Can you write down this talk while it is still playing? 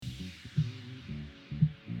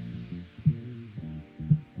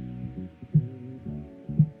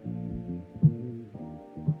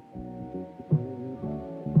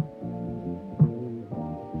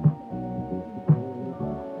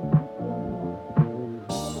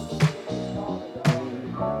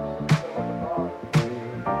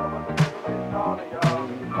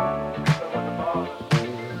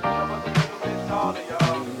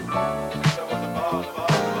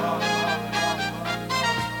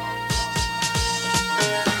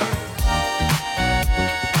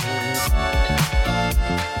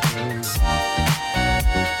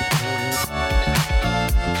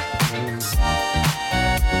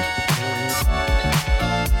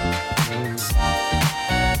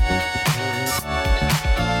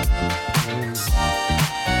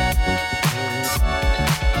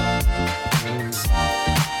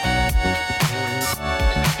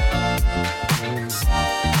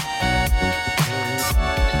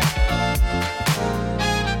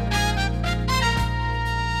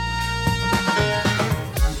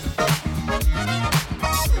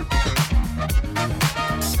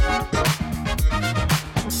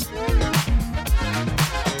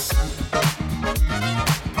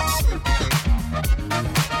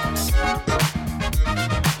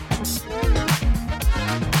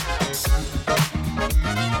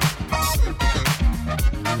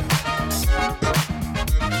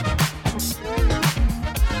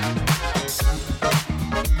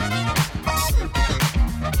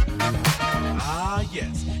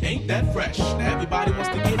that fresh. Now everybody wants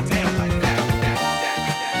to get down like that.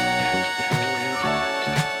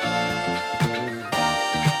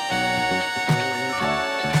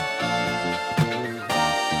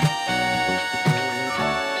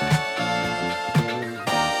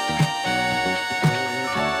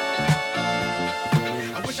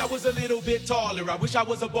 A little bit taller, I wish I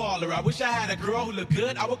was a baller. I wish I had a girl who looked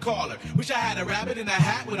good, I would call her. Wish I had a rabbit in a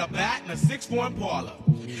hat with a bat and a 6'1" parlor.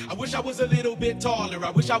 I wish I was a little bit taller,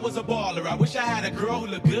 I wish I was a baller. I wish I had a girl who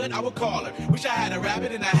looked good, I would call her. Wish I had a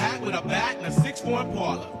rabbit in a hat with a bat and a 6'1"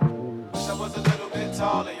 parlor. Wish I was a little bit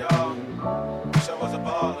taller, y'all. Wish I was a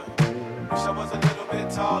baller. Wish I was a little bit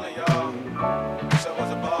taller, y'all. Wish I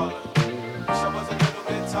was a baller. Wish I was a little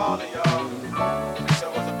bit taller, y'all. Wish I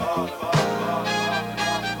was a baller.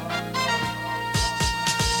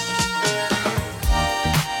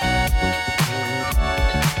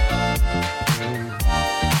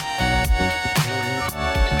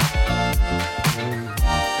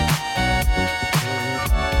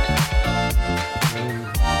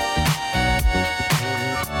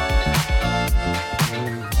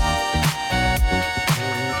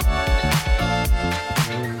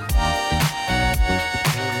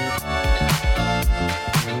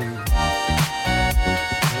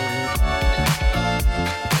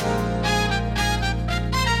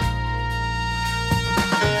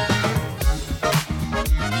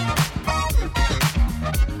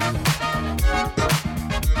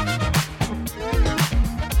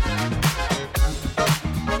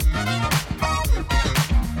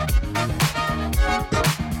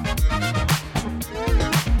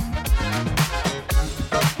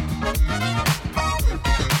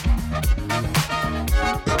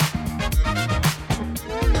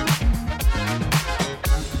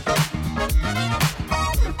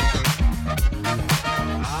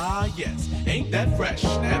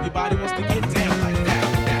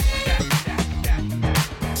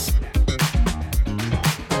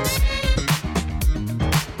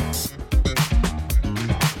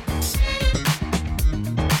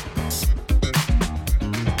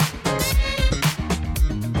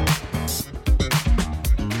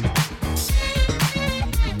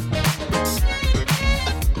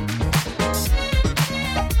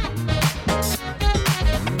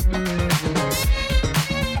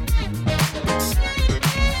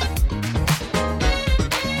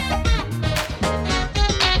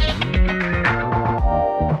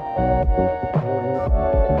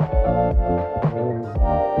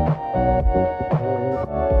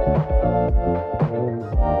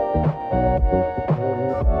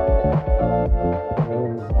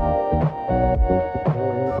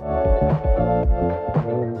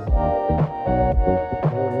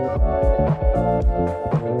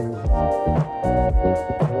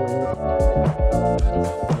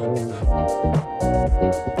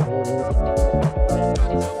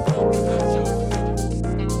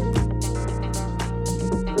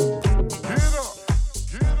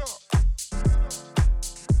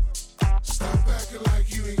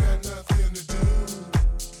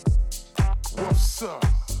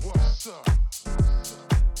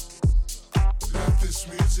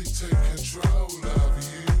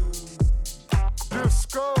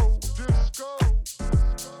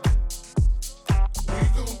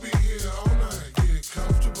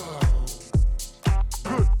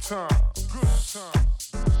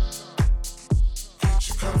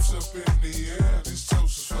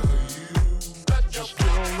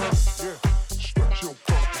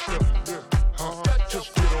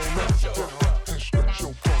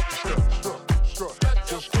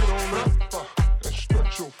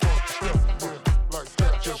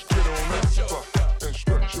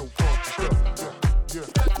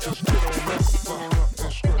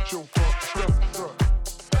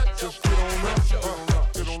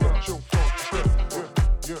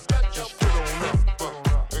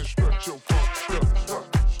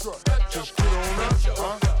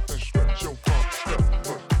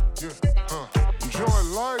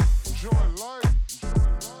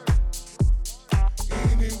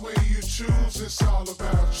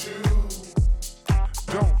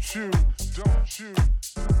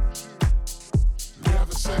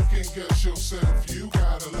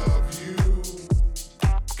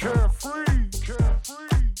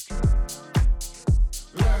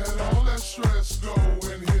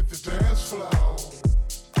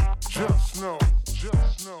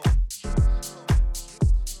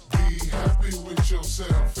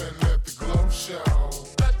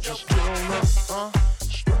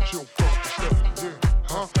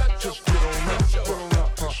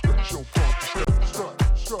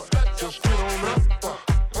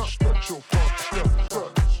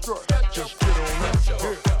 Just get on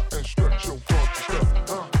up, and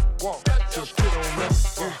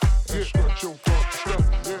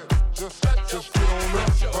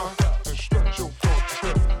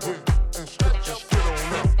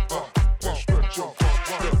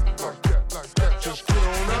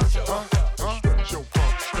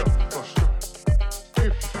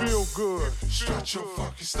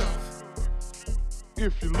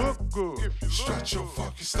If you look good, strut your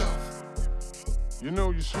funky stuff. you know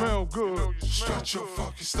you smell good, Strut your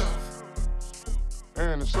funky stuff.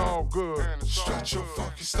 and it's all good. Strut your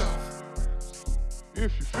funky stuff.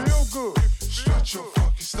 If you feel good, Strut your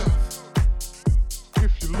funky stuff.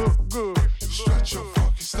 if you look good, Strut your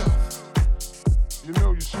funky stuff. you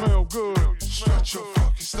know you smell good, Strut your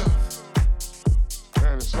funky stuff.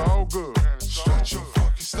 and it's all good. Strut your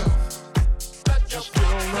funky stuff. Just get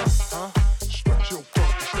on up, strut your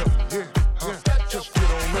funky stuff, yeah, just get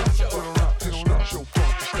on up, get on up, and strut your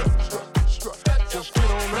funky stuff, strut, just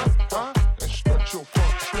get on up, and strut your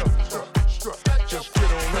funky stuff, strut, just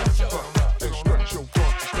get on up, and strut your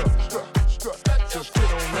funky stuff, strut, just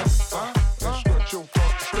get on up, and strut your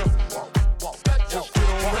funky stuff, just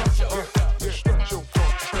get on up, and strut your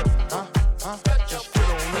funky stuff, just get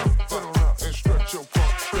on up, and strut your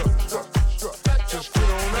funky stuff, strut, just get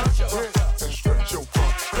on up, and stretch your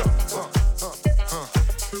funky stuff.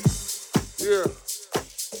 Yeah,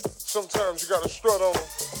 sometimes you gotta strut on them.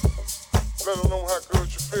 Let them know how good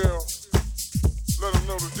you feel. Let them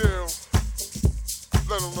know the deal.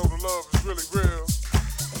 Let them know the love is really real.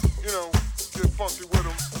 You know, get funky with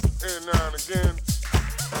them every now and again.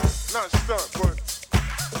 Not stunt, but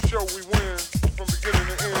show we win from beginning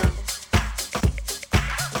to end.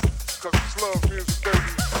 Cause it's love music,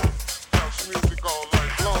 baby. House music all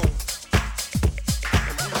night long.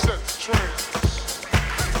 And we set the trends.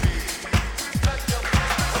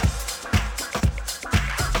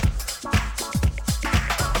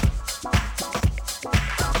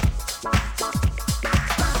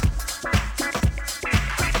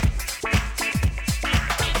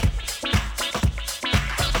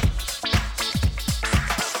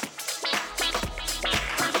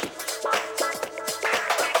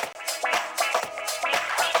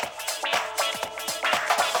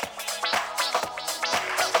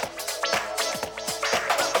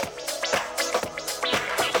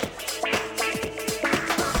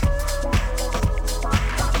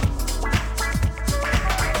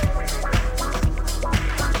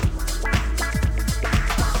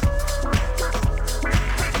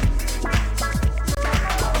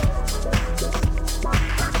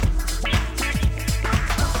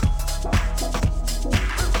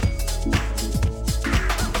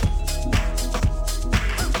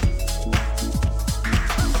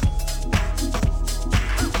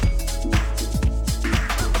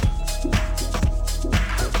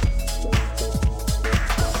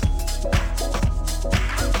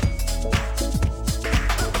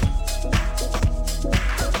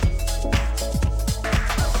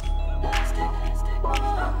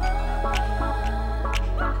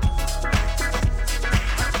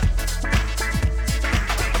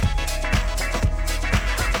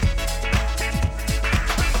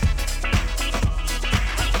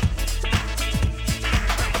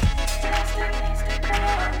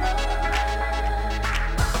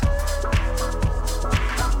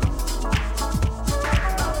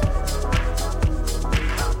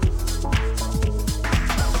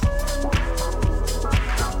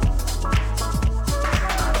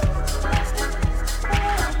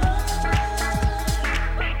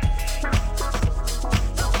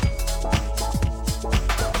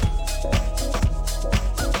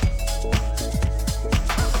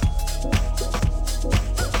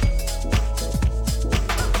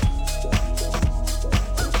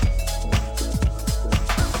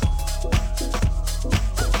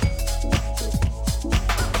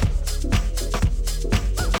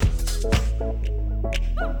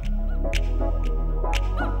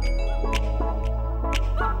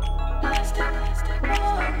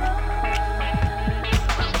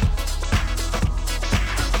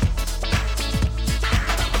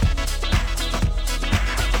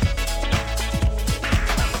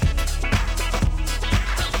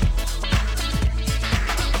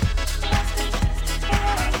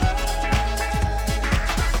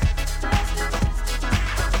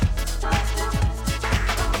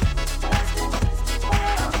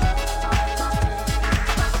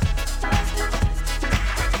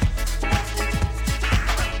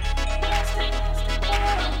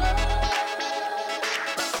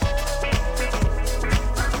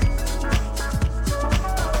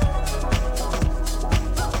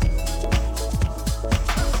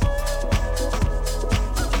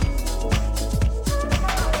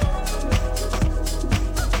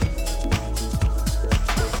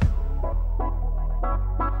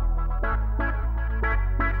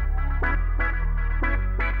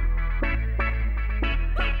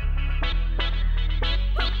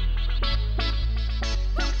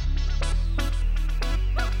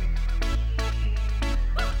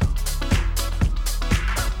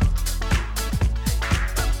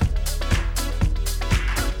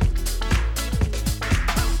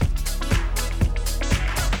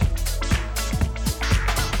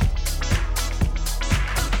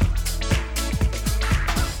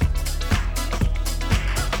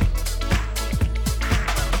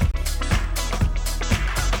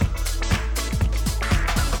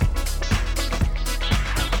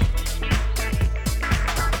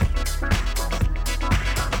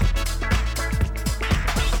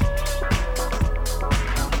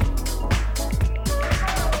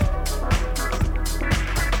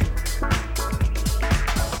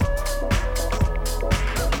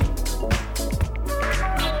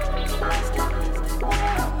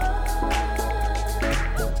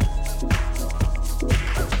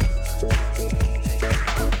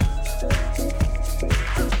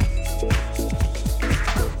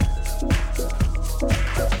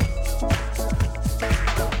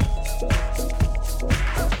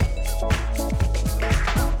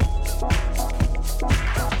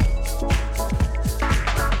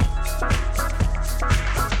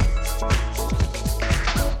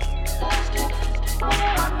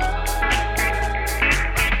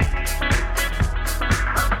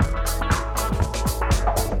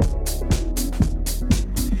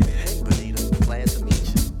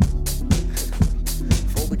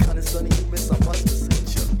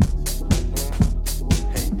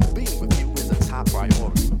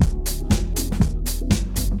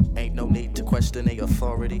 questioning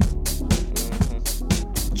authority.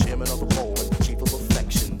 Chairman of the board, chief of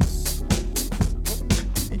affections.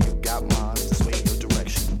 And you got mine to swing your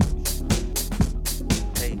direction.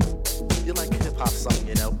 Hey, you're like a hip hop song,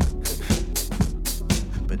 you know.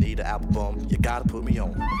 Bonita Applebum, you gotta put me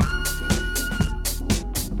on.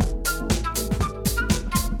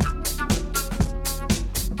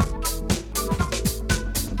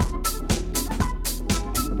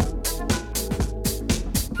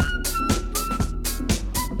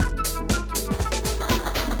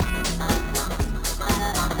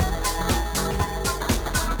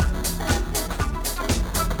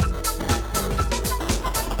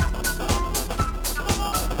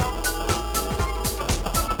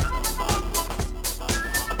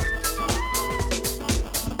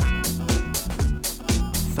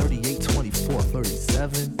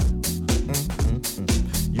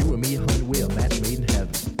 You and me, honey, we're a match made in heaven.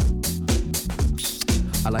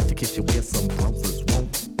 I like to kiss you where some brothers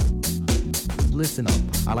won't. Listen up,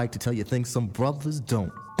 I like to tell you things some brothers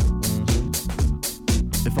don't.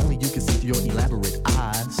 If only you could see through your elaborate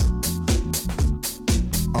eyes.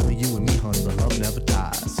 Only you and me, honey, the love never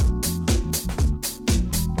dies.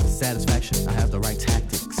 Satisfaction, I have the right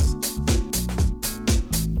tactics.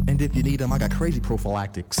 And if you need them, I got crazy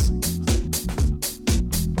prophylactics.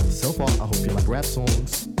 So far, I hope you like rap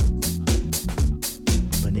songs.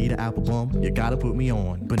 Bonita Applebum, you gotta put me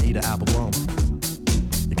on. Bonita Applebum,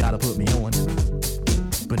 you gotta put me on.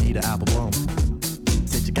 Bonita Applebum,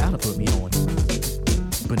 said you gotta put me on.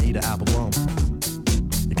 Bonita Applebum,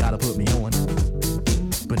 you gotta put me on.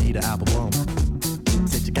 Bonita Applebum,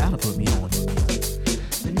 said you gotta put me on.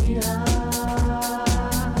 Bonita.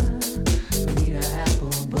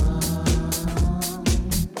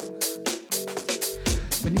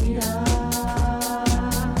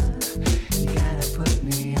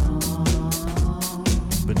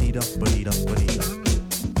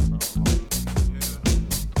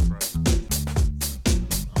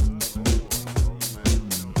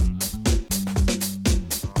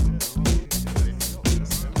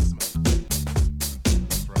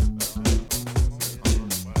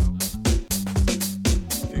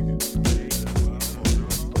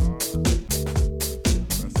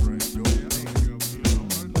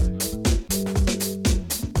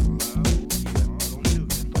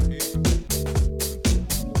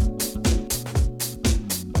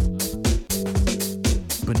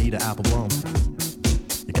 Bonita Applebum,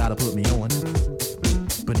 you gotta put me on.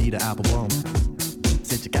 Bonita Applebum,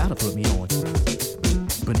 said you gotta put me on.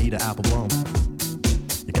 Bonita Applebum,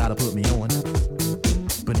 you gotta put me on.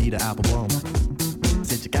 Bonita Applebum,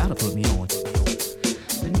 said you gotta put me on.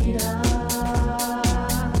 Bonita.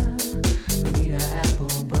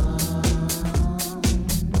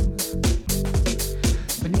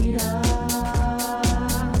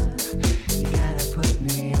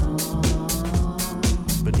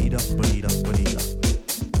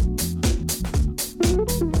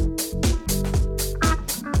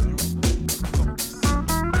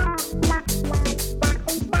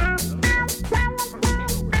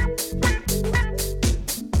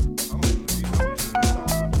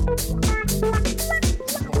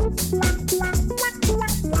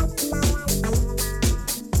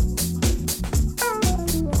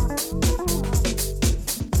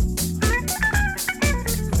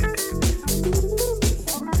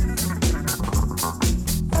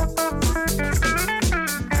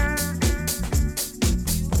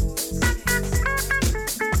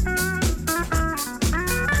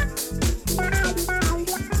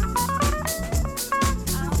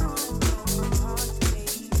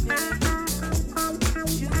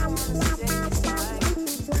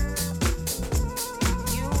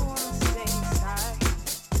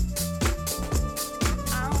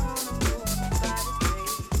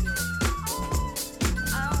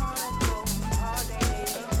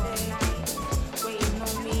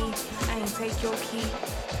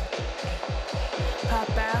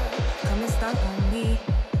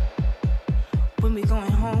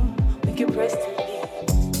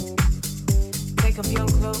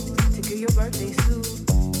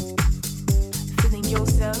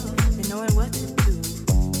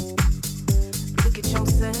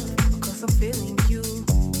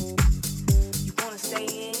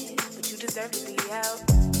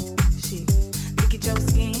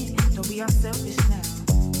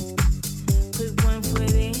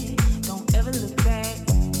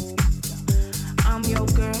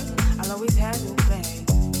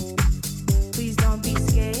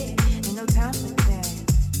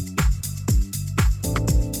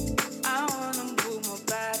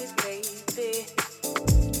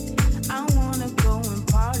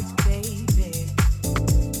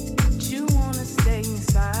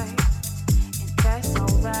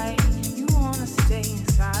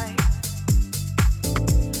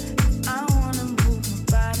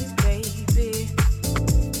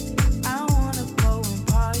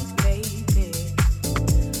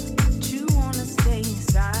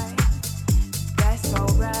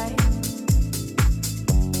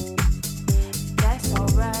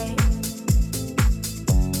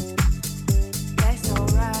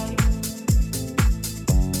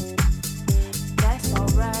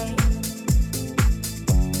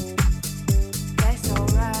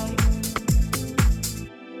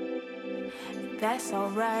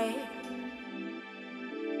 alright.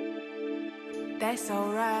 That's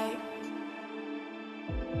alright.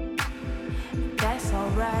 That's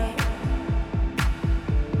alright.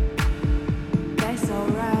 That's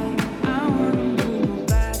alright. I wanna move my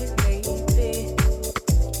body, baby.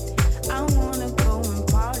 I wanna go and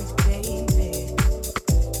party, baby.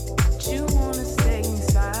 But you wanna stay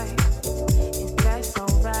inside, and that's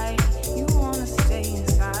alright. You wanna stay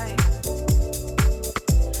inside.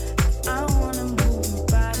 I wanna move my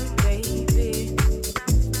body, baby.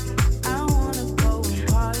 I wanna go and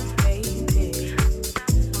party, baby.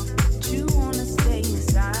 But you wanna stay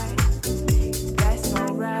inside. That's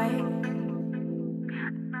alright.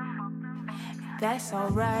 That's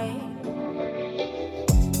alright.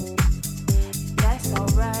 That's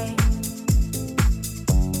alright.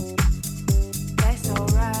 That's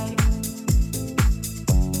alright.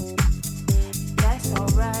 That's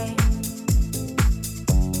alright.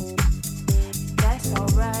 That's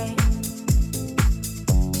alright.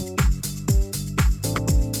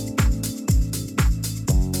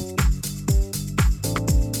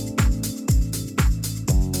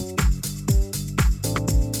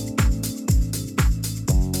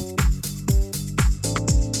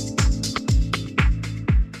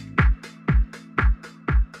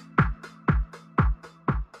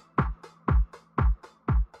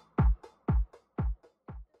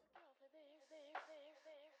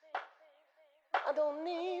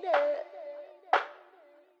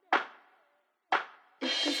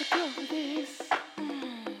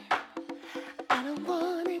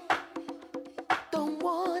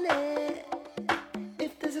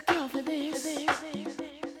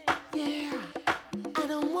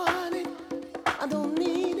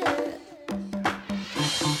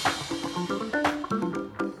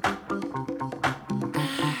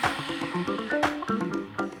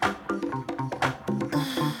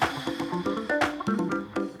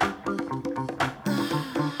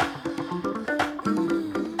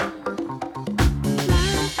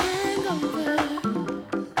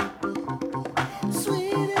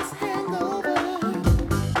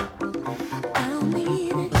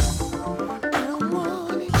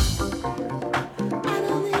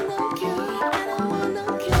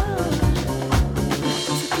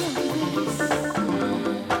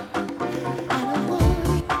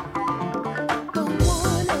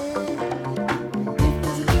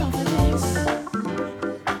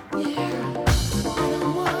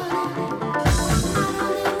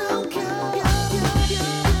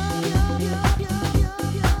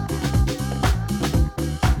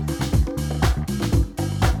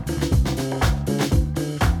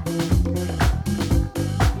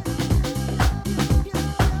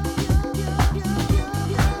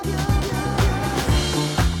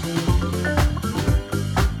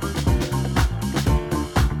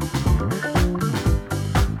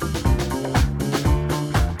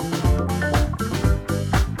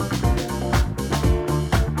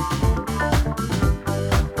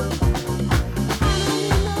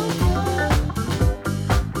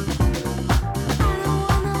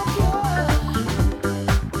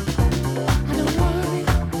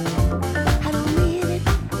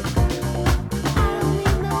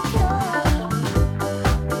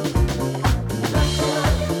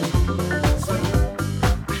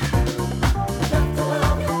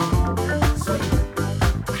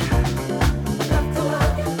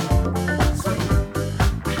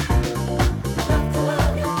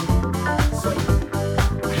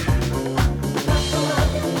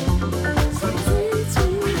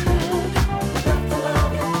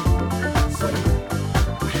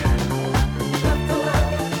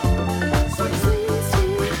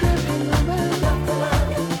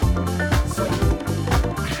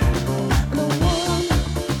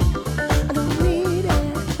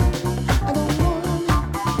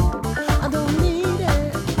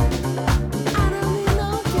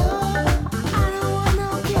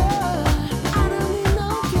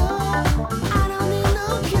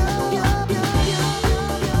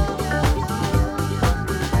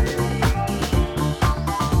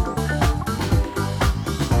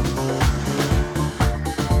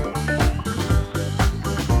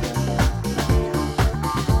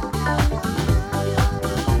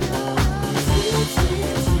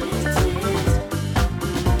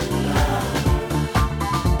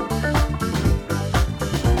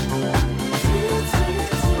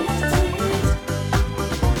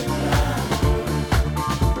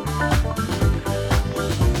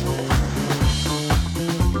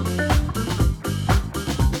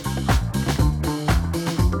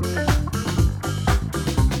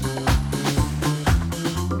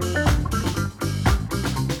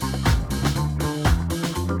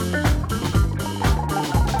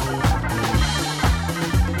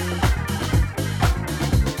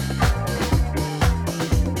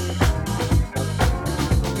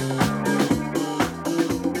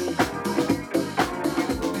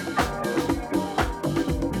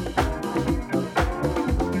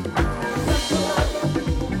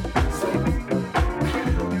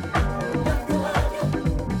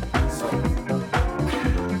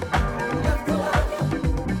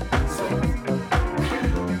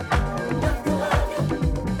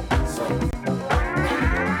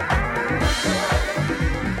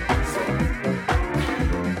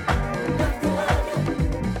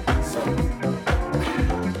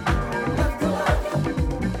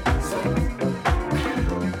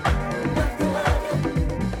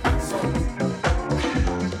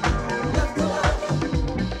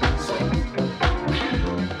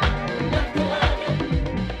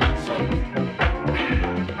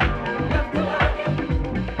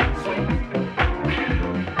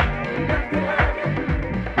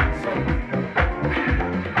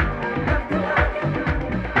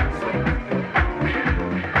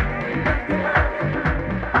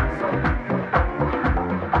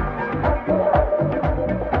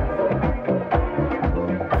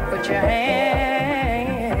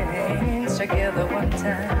 one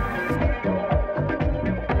time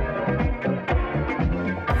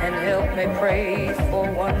and help me pray for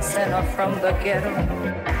one sinner from the ghetto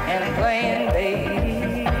and playing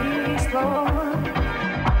bass, Lord.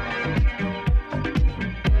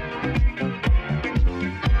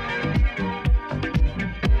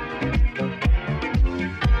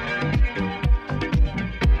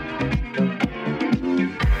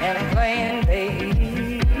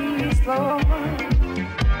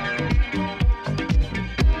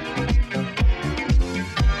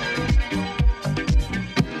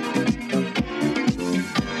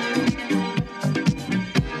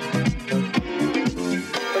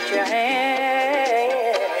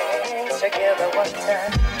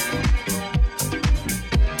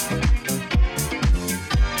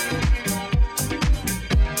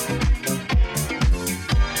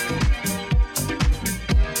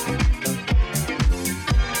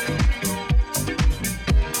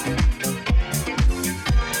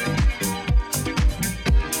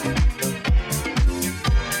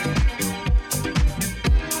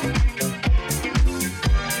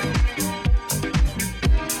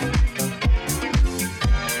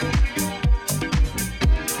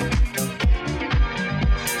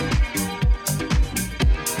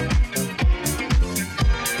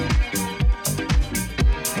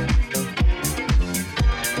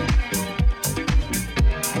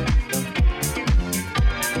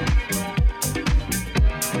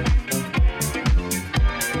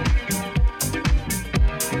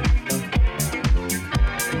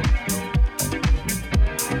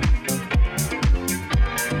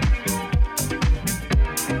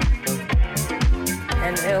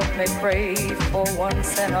 Pray for one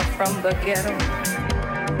sinner from the ghetto.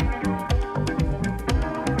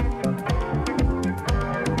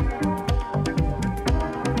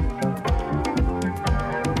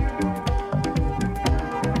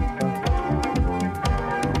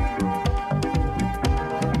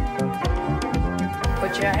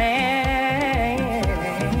 Put your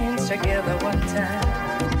hands together one time.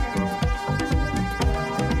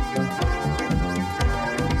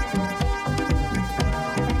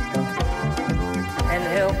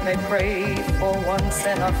 Help me pray for one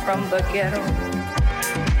sinner from the ghetto.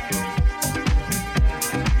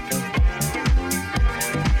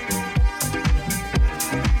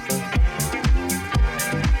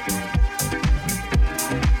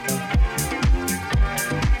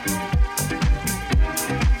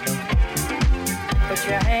 Put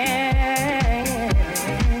your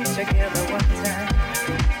hands together one time.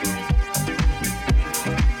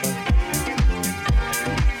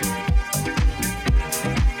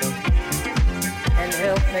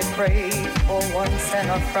 Help me pray for one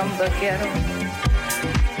sinner from the ghetto.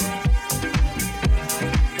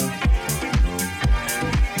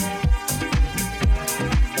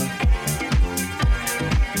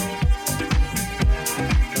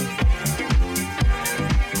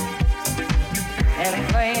 And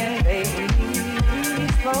playing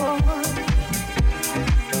bass, Lord.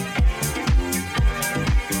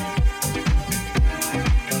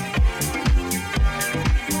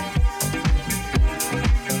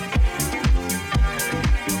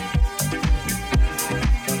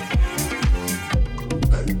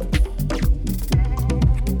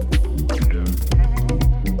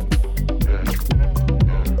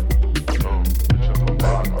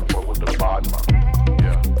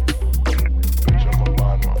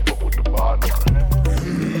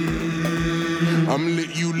 I'm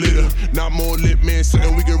lit, you litter. Not more lit, man,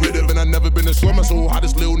 something we get rid of. And I never been a swimmer, so how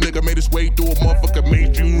this little nigga made his way through a motherfucking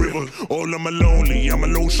mainstream river. All I'm a lonely, I'm a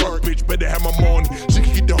lone shark, bitch, better have my money. She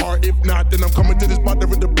can get the heart, if not, then I'm coming to this spot to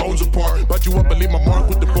rip the bones apart. Bite you up and leave my mark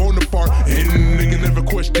with the bone apart. And nigga never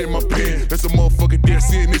question my pen. That's a motherfucker there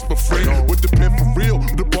saying it's my friend. With the pen for real,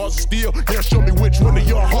 with the bars of steel. Yeah, show me which one of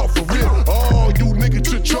y'all hard for real. Oh, you nigga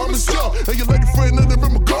to charm yourself. And your lady friend, none of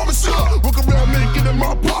them are garments up. Walk around naked and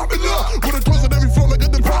my popping up. With a twist on every floor like a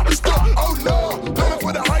the proper stuff. Oh no, coming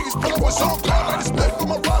for the highest power, so God. I respect for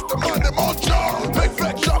my roster, mind them all jaw. Make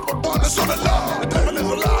flat chop up on us on the law. The devil is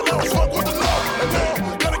a lie, don't fuck with the law. And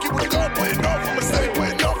now, gotta keep it going, putting off from a state,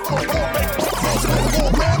 putting off from a road. Make folks never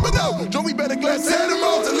gon' ram it out. Joey better glass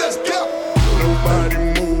animals and let's go. Nobody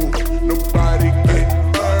move, nobody get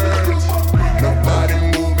hurt. Nobody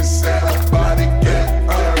move and say nobody get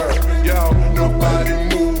hurt. Yo, nobody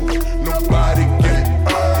move, nobody get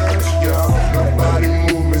hurt. Yo, nobody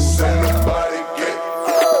move and say nobody get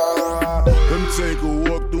hurt. Let me take a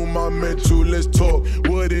walk through my mental, let's talk.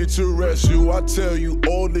 What interests you? I tell you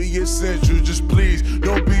all the essentials. Just please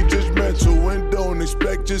don't be judgmental and don't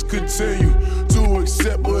expect, just continue to to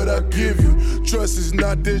accept what I give you. Trust is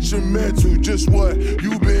not detrimental, just what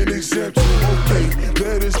you've been exempt to. Okay,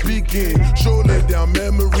 let us begin. Strolling down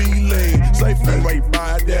memory lane, siphon right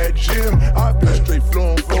by that gym. I've been straight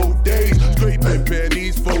flowing 4 days, straight been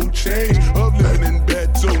pennies, 4 change of living in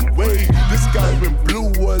better ways. This guy's been blue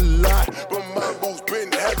a lot, but my boat's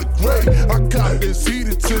been hella gray. I caught this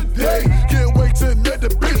heated today, can't wait to let the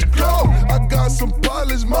bitch go. I got some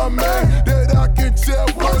polish, my man, that I can tell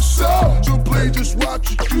what's up. So please just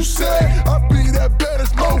watch what you say. I be that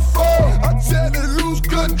baddest mofo. I tell her lose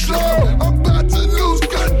control. I'm about to lose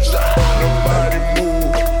control. Nobody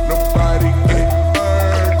move, nobody get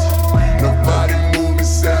hurt. Nobody move and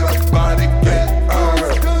said nobody get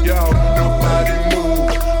hurt. Yo, nobody move,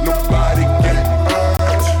 nobody get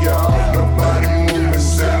hurt. Yo, nobody move and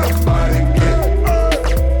said nobody get hurt.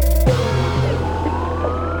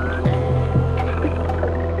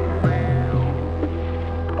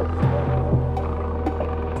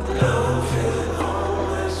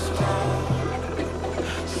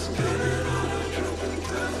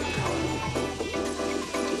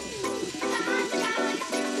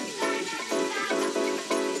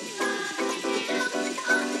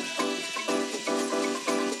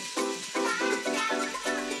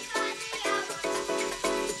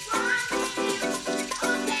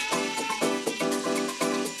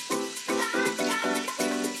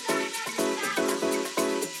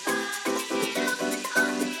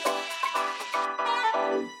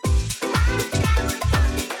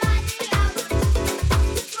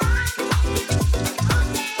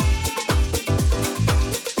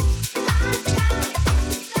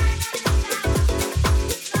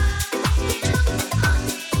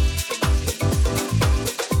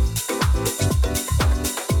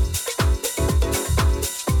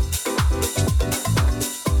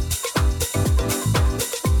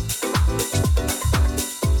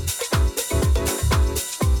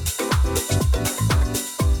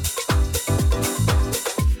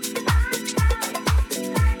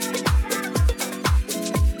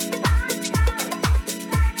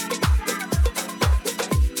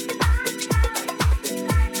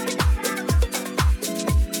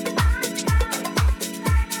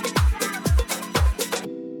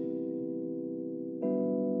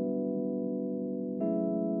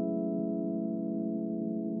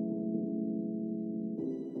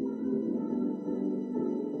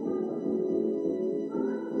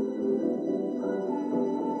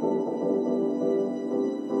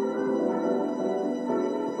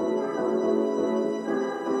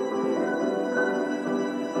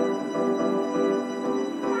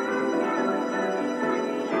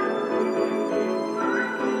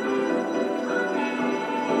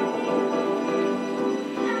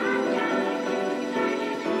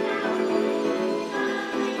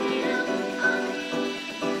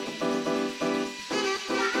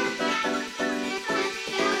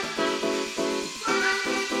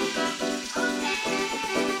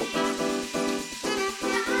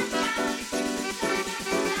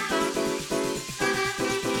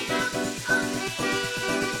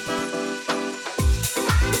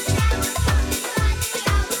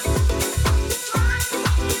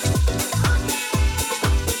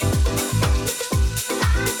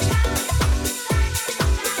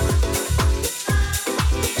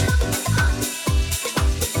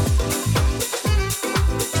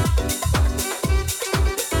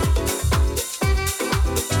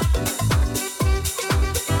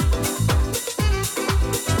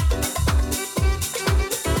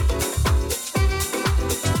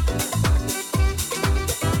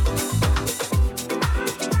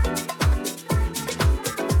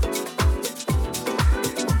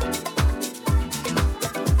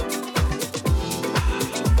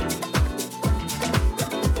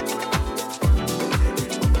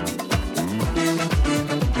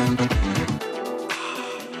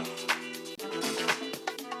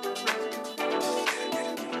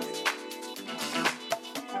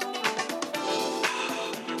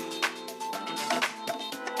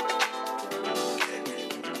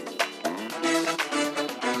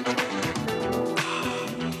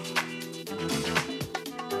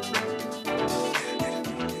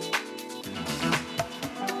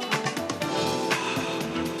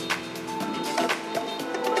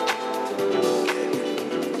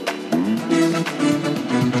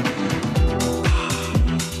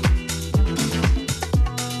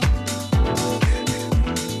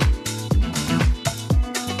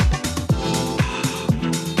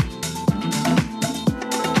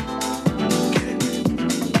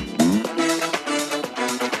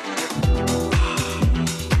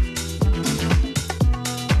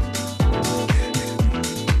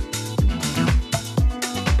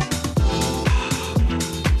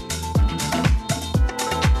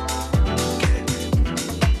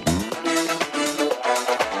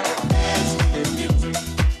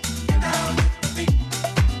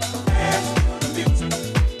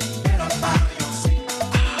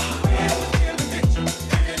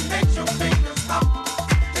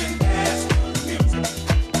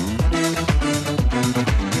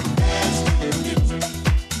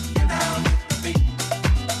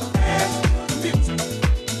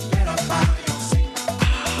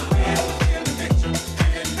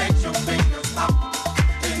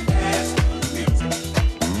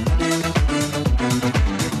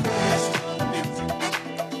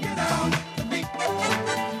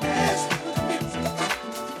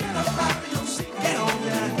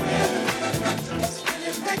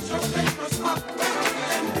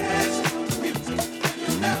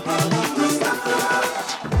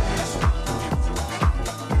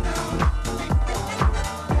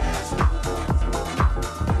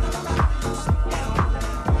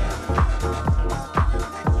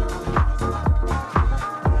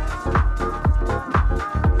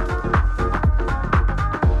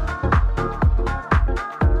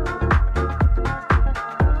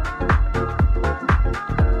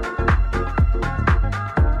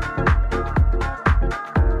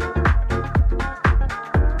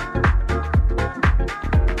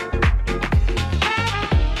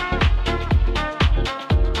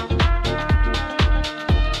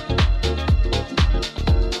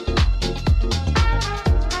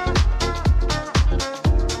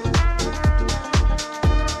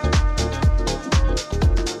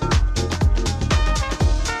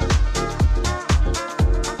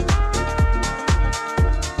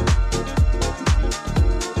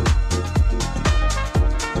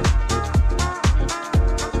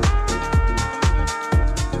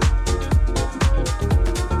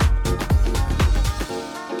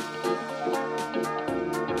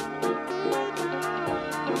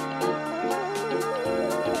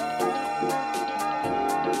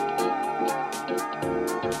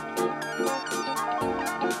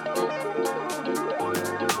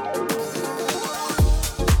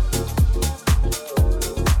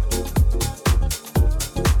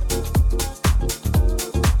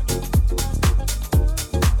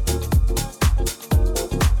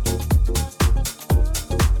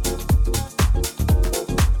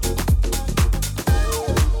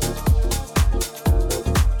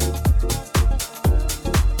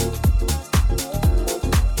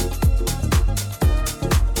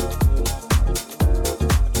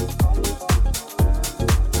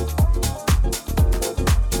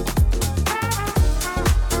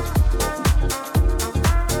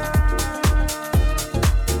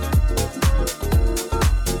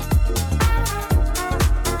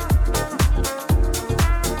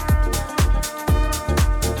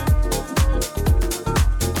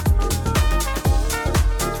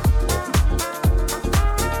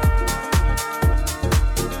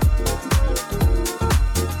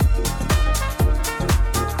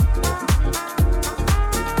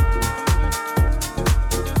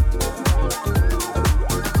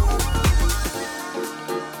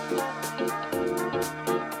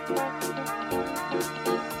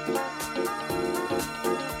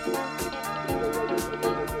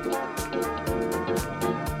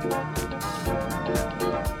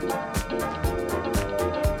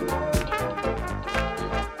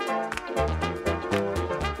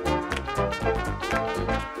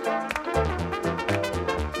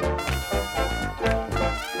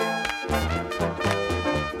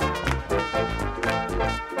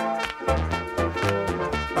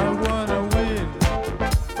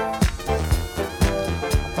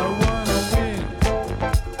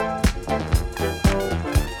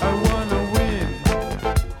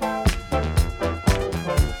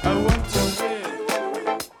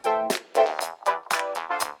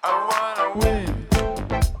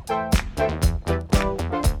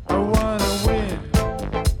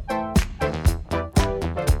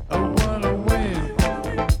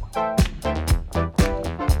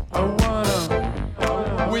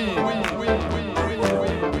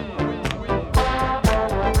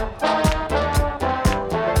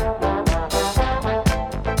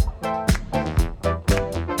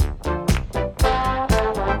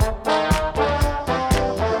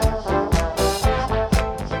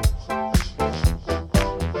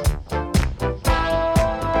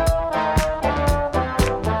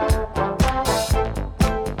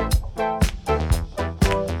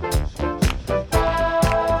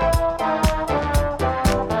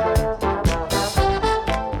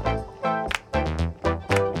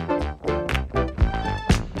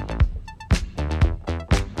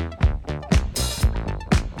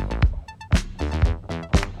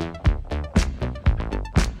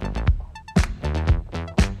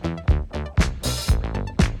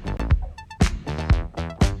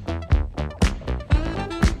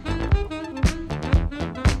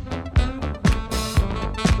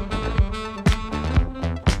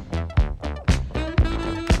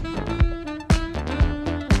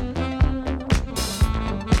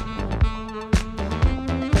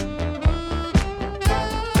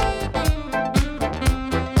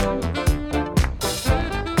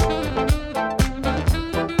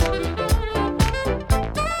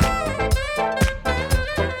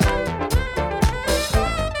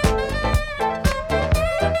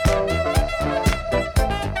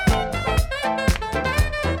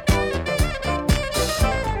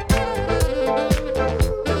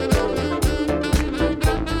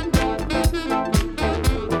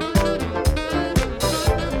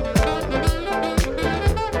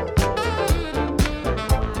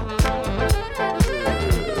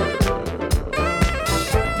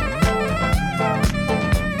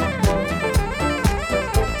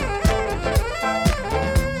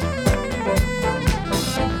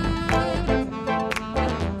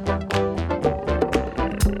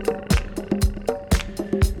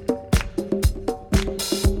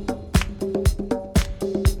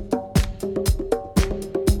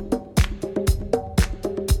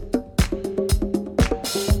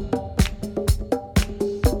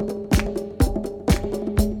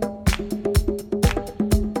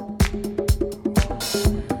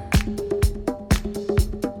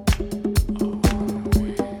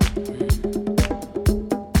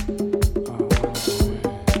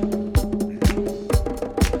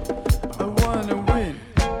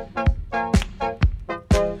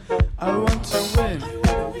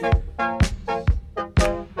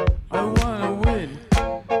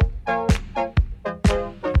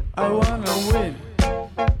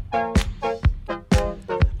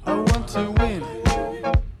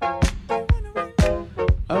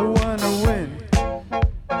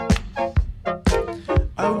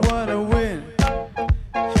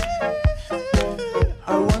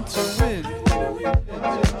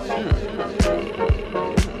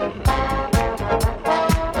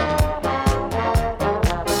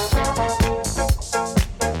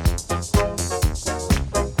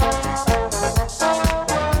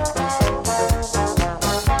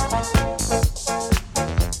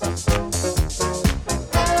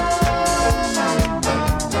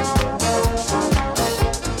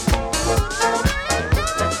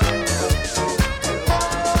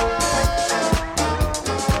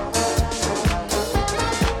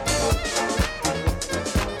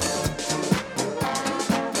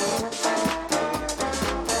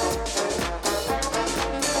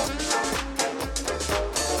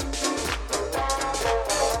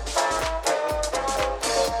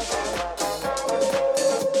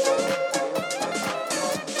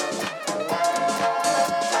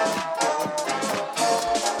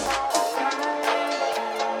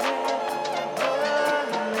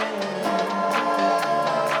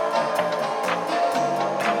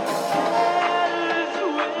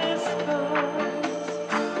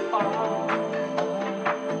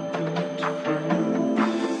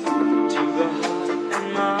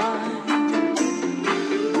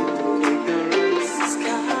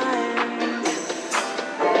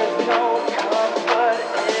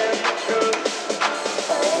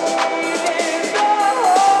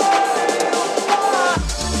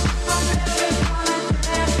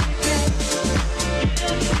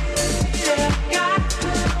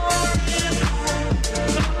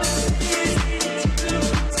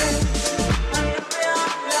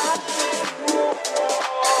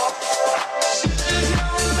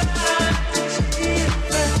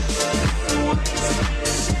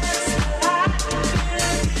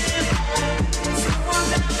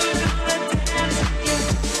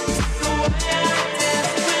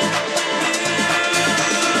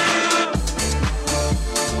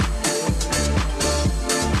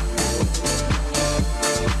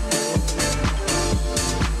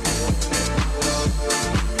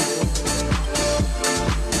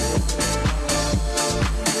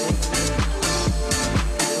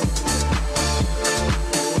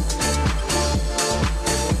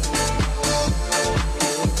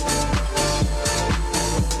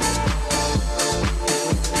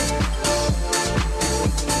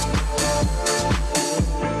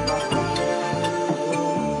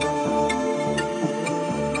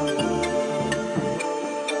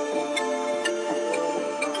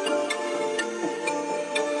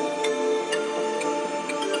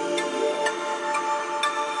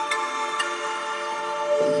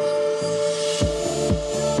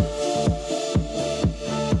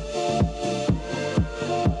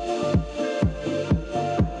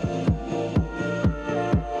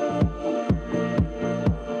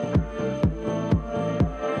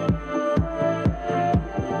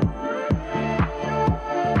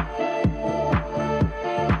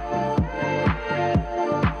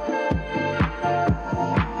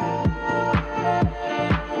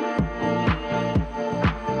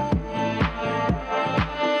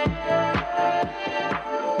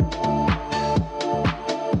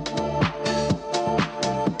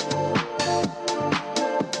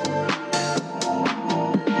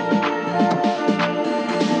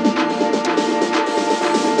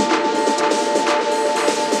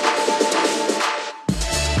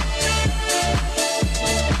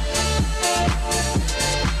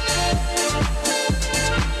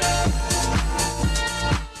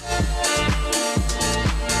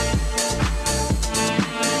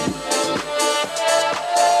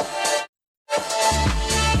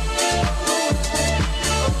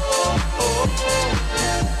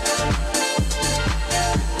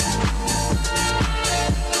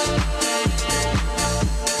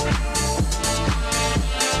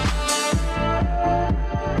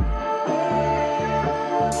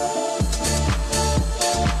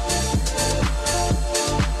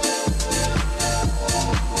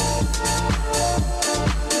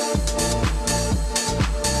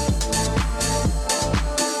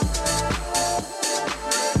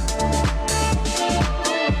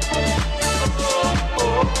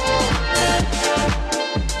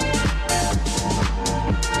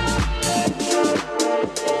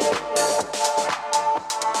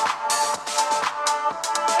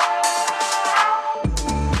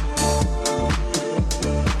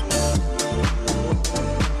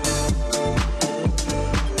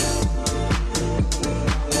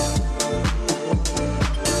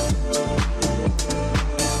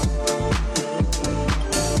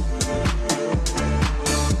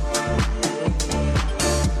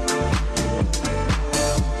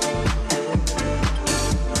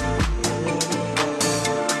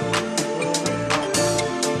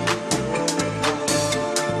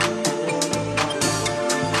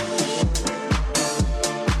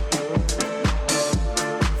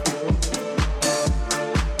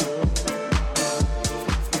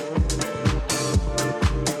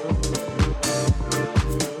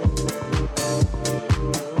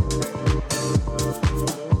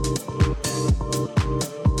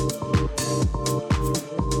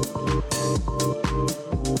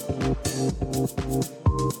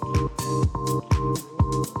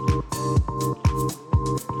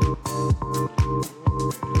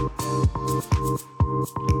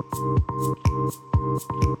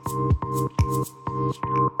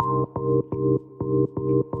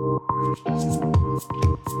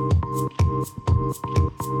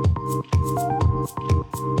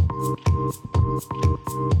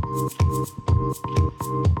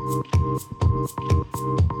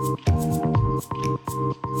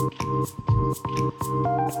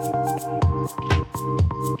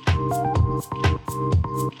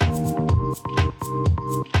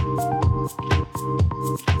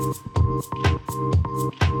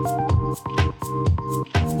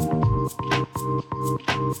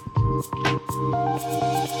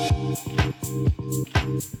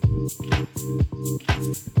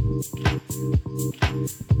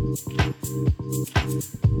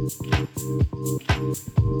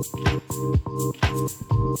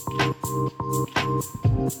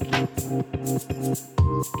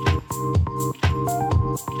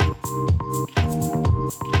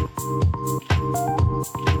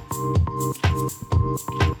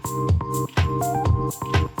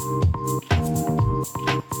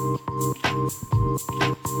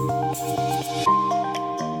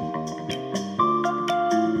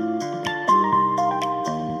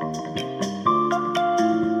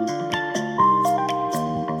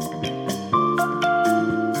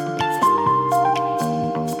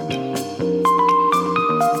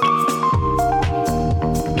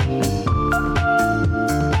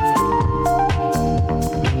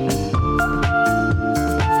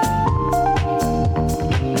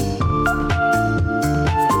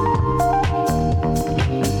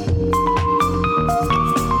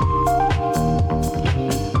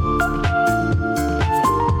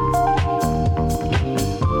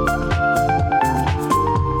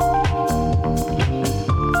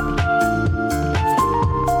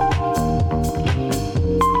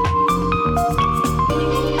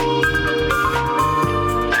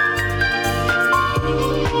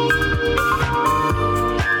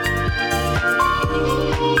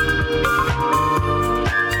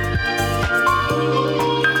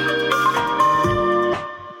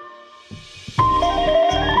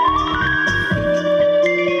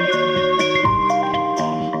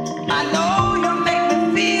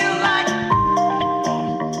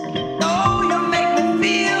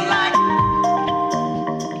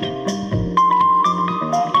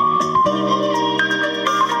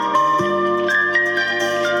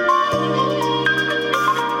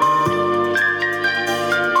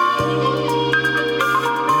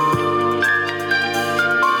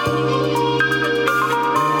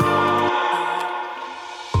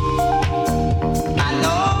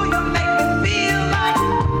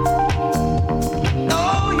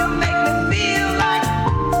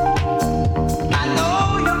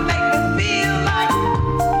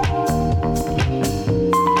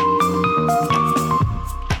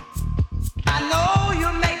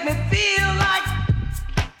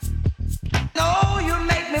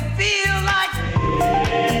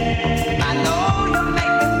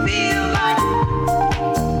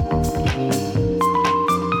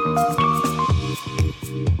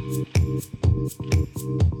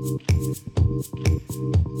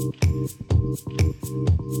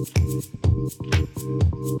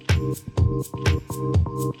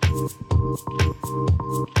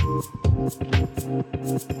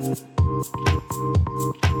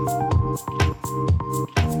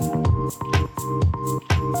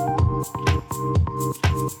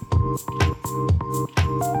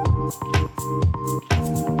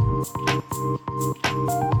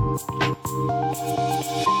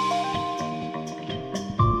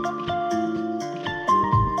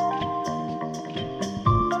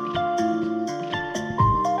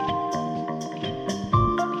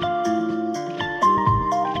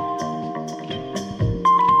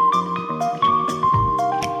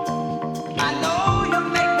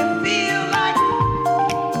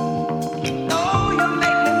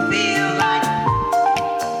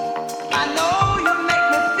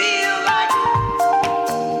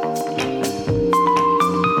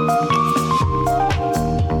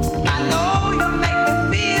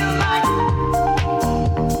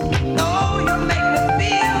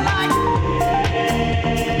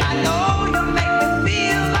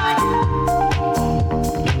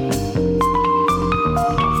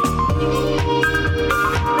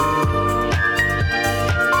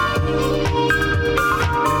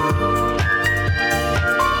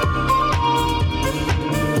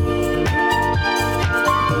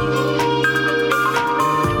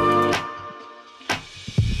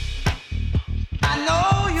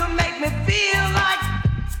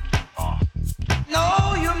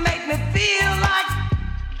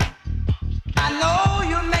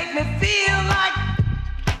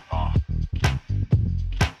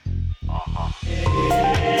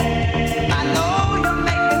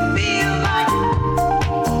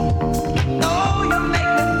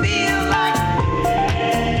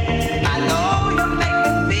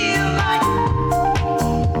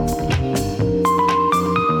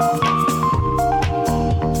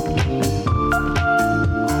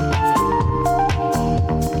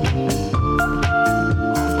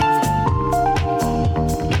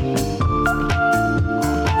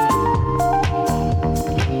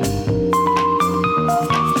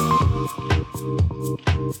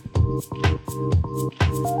 My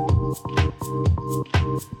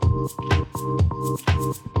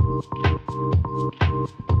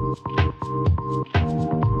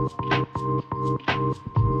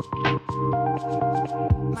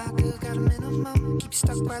girl got a minimum. Keep you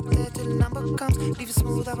stuck right there till the number comes. Leave it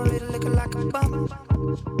smooth, operator looking like a bum.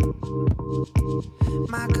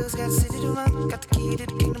 My girl's got a city to run. Got the key to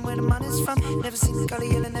the kingdom where the money's from. Never seen the color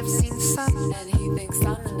yellow, never seen the sun. And he thinks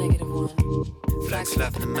I'm the negative one. Flag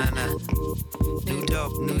slapping in Manhattan. New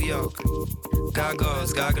Dope, New York.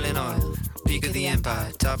 Gargoyles gargling oil. Peak of the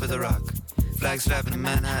empire, top of the rock. Flag slapping in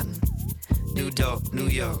Manhattan. New Dope, New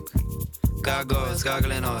York. Gargoyles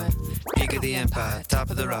gargling oil. Peak of the empire, top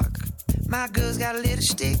of the rock. My girl's got a little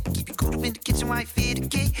stick. Keep you cool up in the kitchen while you feed the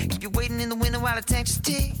cake. Keep you waiting in the window while the tank just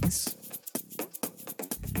ticks.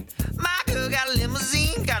 My girl got a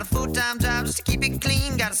limousine. Got a full-time job just to keep it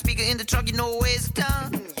clean. Got a speaker in the truck, you know where it's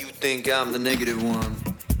done. You think I'm the negative one.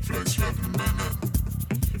 Flag slapping in Manhattan.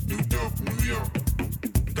 New Dope, New York.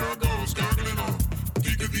 Gargoyles gargling on.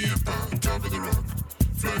 Peak of the empire, top of the rock.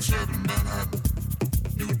 Flag slapping in Manhattan.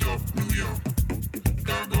 New Dope, New York.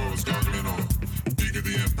 Gargoyles gargling on. Peak of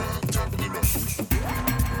the empire, top of the rock.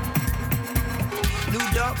 New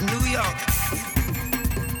Dope, New York.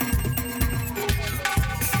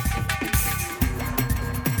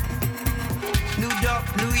 New Dope,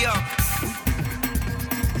 New York.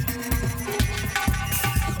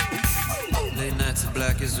 Late nights of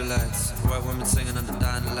black Israelites. White women singing under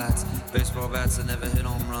dying lights. Baseball bats that never hit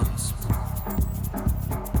home runs.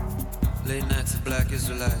 Late nights of black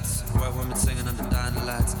Israelites. White women singing under dying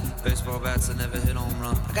lights. Baseball bats that never hit home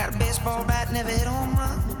run. I got a baseball bat, never hit home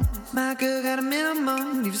run. My girl got a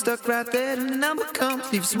minimum. Leave you stuck right there till the number comes.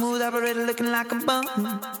 Leave you smooth operator looking like a bum.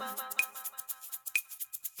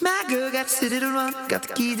 My girl got a city to run. Got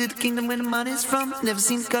the key to the kingdom where the money's from. Never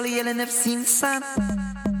seen the color yellow, never seen the sun.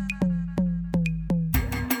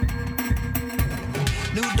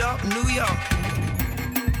 New Dope, New York.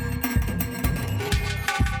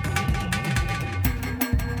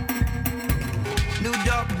 New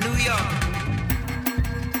Dope, New York.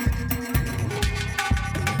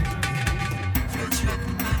 Flag slapping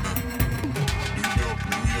in Manhattan. New Dope,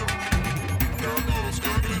 New York. Gargoyles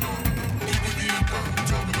gargling on. Peak of the empire,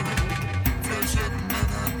 top of the rock. Flag slapping in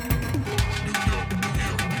Manhattan. New Dope, New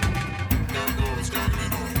York. Gargoyles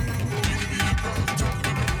gargling on. Peak of the empire, top of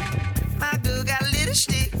the rock. My girl got a little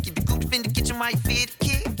stick. Keep you cooped up in the kitchen while you feed the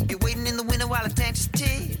kid. Keep you waiting in the window while the tank just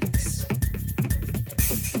ticks.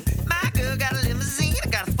 My girl got a limousine. I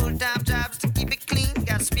got a full-time job just to keep it clean.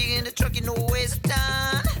 Got a speaker in the truck, you know where's it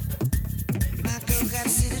done. My girl got a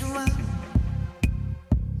city to run.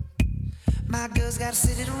 My girl's got a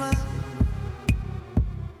city to run.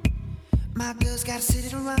 My girl's got a city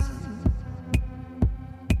to run.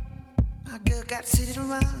 My girl got a city to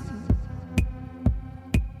run.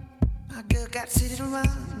 My girl got a city to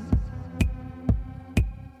run.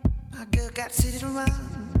 My girl got a city to run.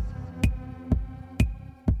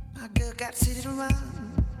 My girl got a city to run.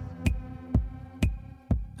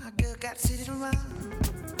 My girl got a city to run.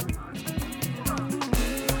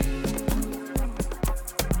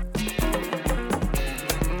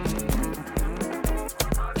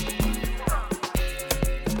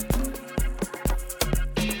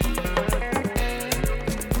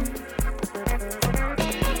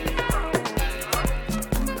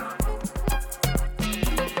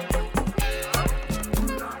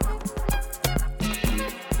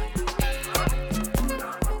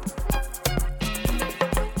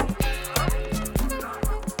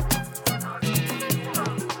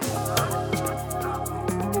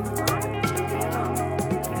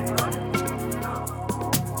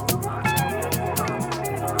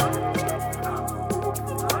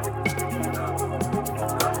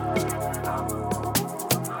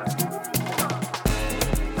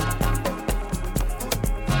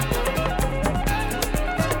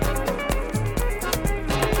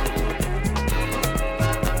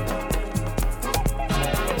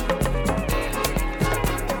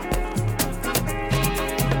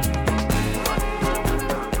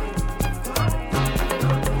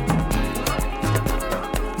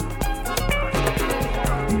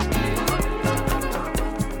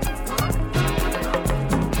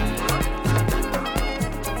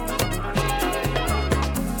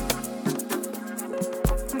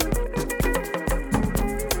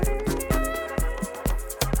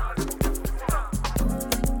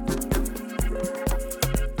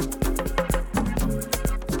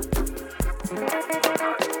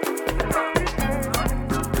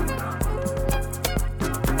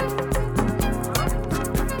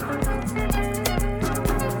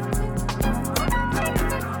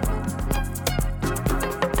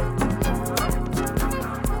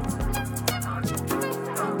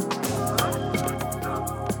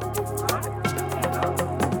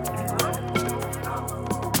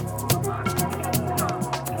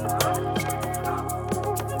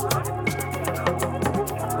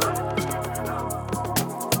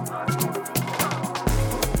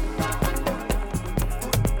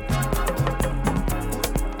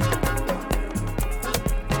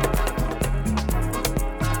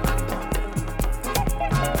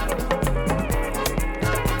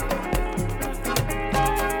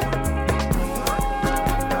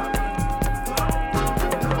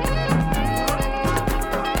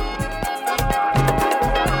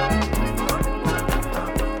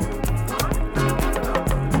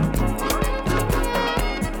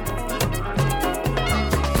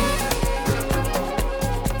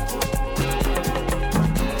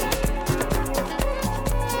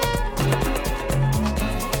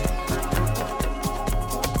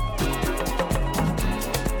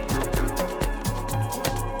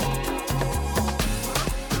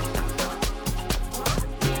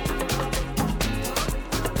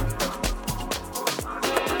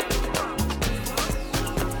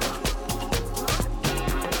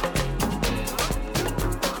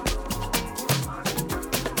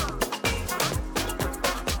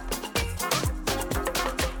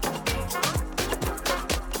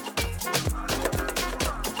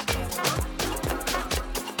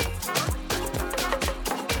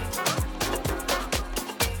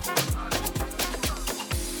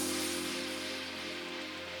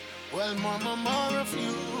 want more of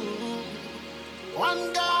you.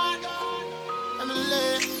 One God, I'm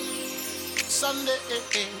late Sunday.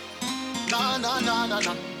 No, no, no, no,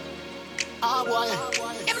 no. Ah, boy,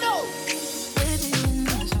 let me know.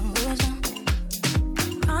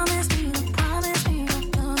 Promise me you'll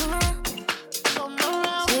come around.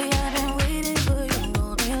 Say I've been waiting for you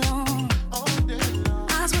all day long.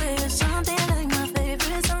 I swear you're something like my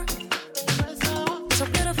favorite song. So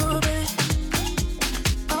beautiful, baby.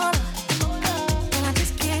 Oh, and I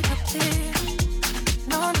just can't help it.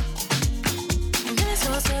 No, no. And then it's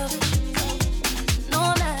so selfish. No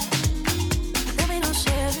lie. There ain't no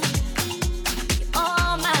sharing. You're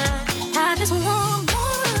all mine. I just want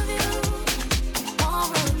more of you.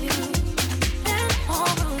 More of you. And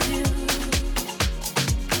more of you.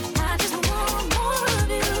 I just want more of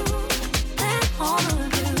you. And more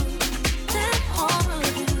of you. And more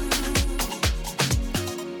of you.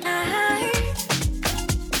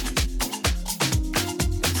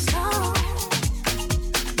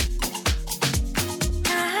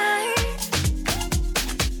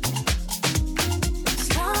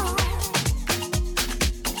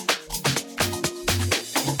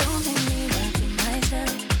 I don't make me love you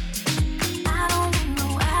myself. I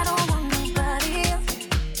don't want nobody else.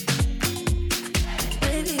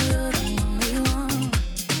 Baby, you're the only one.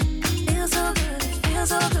 Feels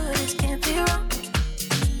so good, it can't be wrong.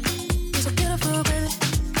 You're so beautiful, baby.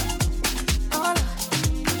 Oh, no.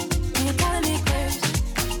 And you're driving me crazy.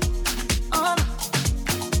 Oh, no.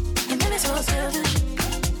 You made me so selfish.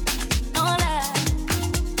 No lie,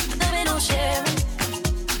 there ain't no sharing.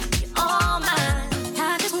 You're all mine.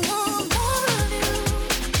 I just want more of you,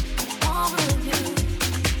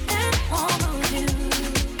 and more of you.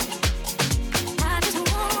 I just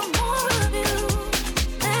want more of you,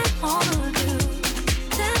 and more of you,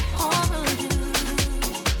 and more of you.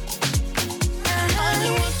 I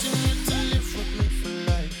want you to live with me for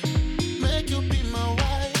life. Make you be my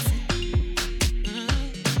wife.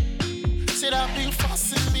 Said I've been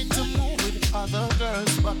forcing me to move with other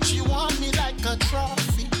girls, but she want me like a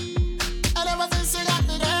trophy. And ever since you got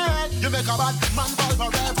me there, you make a bad man fall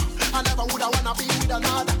forever. I never woulda wanna be with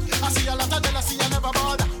another. I see a lot of jealousy, I never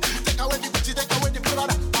bother. Take away the bitchy, take away the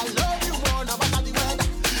brother. I love you more, no matter the weather.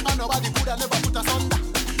 And nobody coulda never put us under.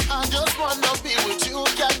 I just wanna be with you,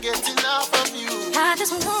 can't get enough of you. I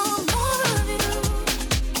just want more of you,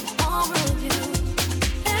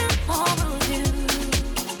 and more of you.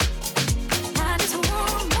 I just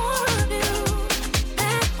want more of you,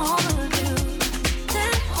 and more of you,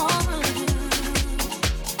 and more of you.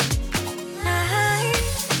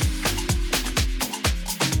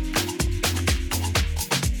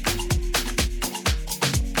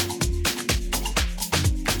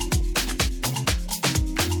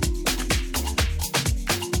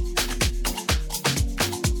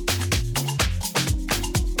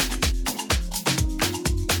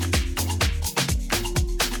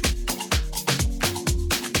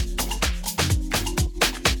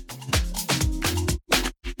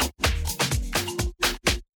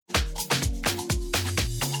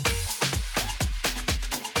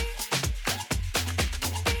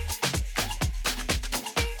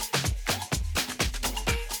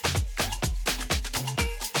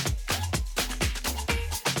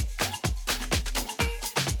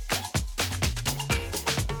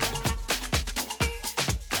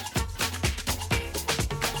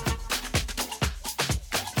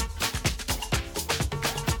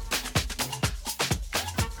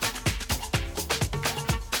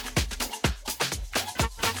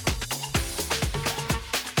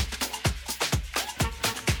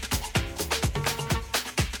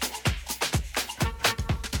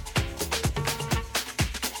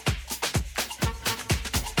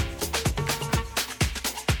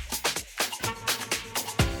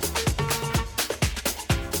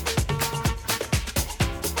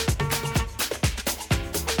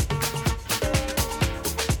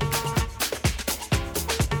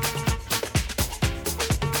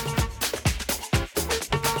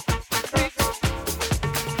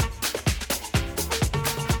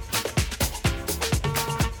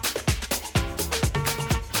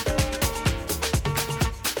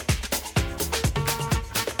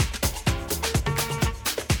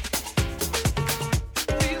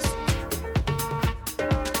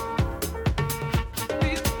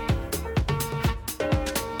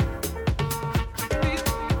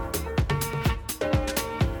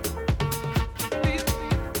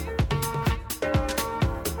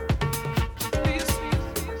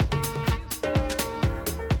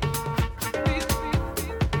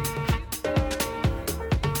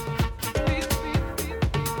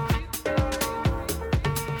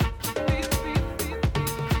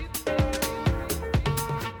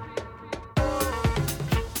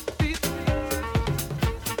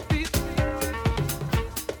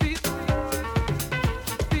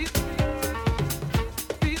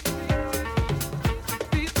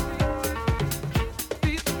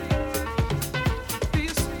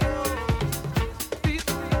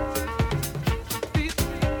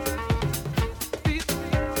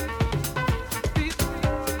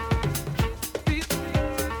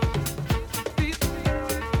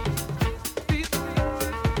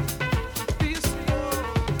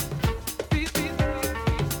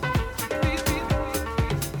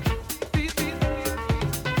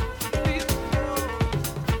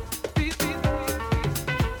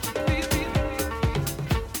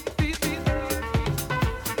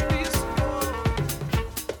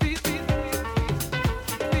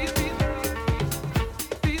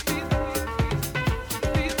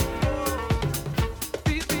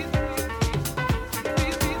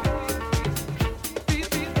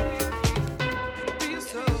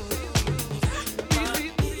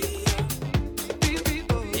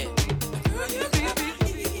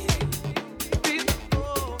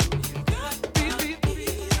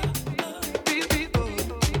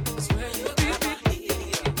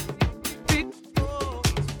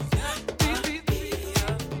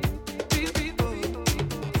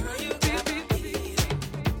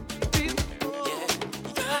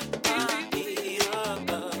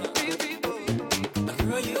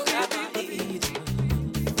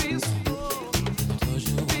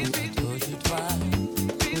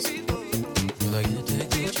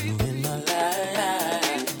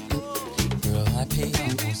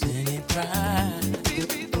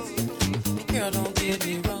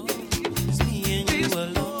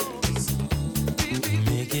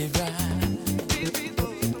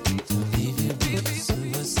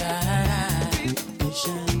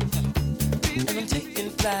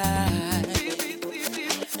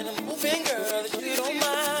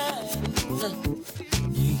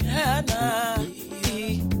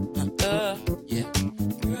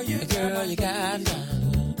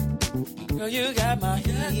 you got my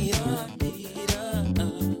heat up.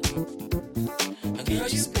 Girl,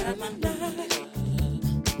 you got my life.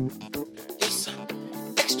 It's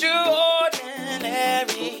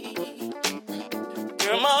extraordinary.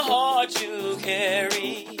 Girl, my heart you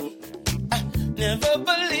carry. I never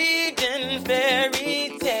believed in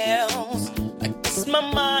fairy tales. I guess my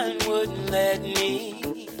mind wouldn't let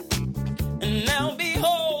me. And now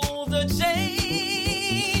behold the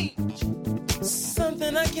change.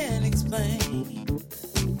 Something I can't explain.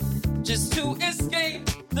 Just to escape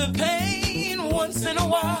the pain once in a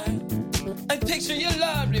while, I picture your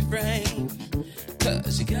lovely frame.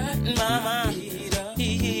 Cause you got my heat up.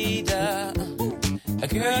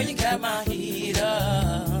 Girl, you got my heat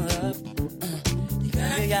up. You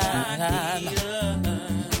got my heat up.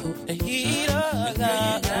 The heat up.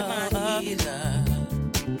 Girl, you got my heat up.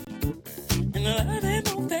 And I love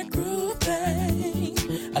it, move that groove thing.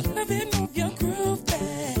 I love it, move your groove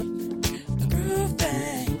thing. The groove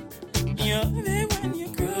thing. You love it when you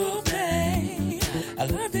groove thing. I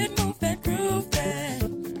love it, move that groove thing.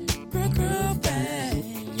 Groove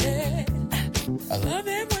thing, yeah. I love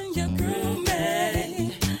it when you groove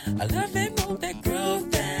thing. I love it, move that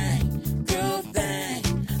groove thing. Groove thing.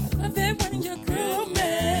 I love it when you groove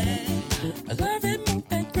thing. I love it, move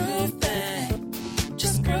that groove thing.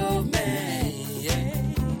 Just groove me, yeah.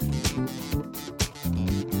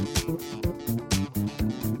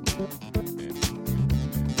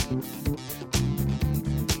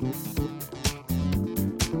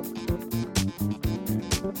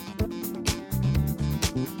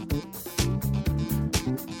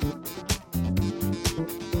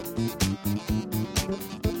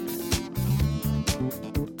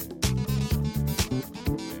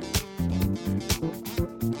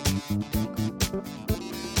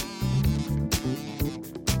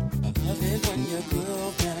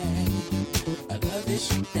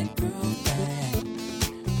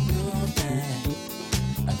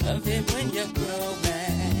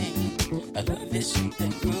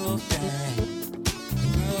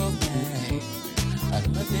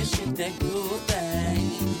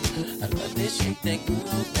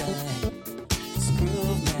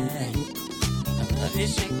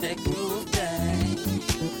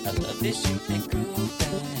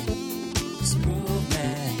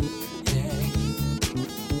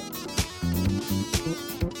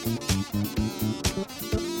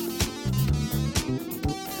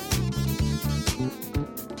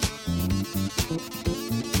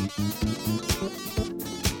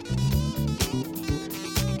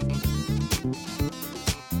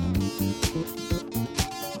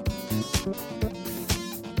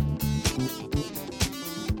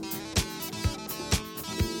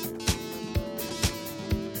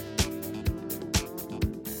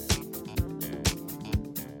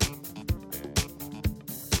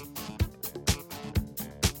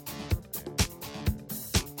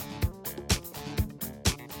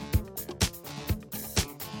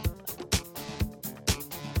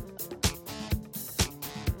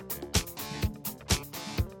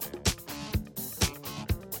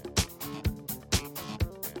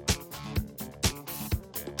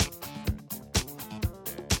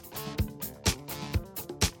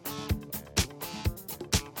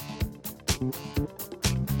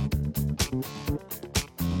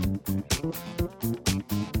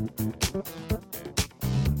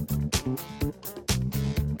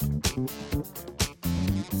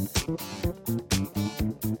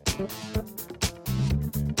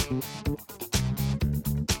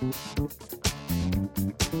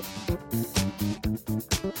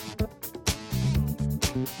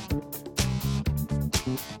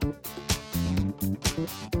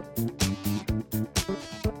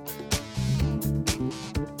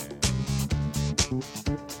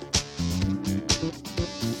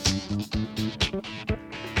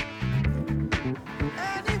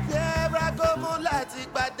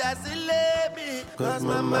 Cause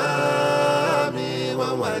my mommy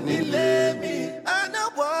won't nílé mi. I know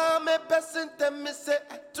one me person tell me say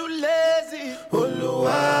I'm too lazy.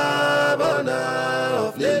 Oluwa bona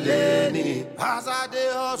of leleni. As I dey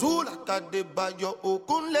hustle like I dey buy your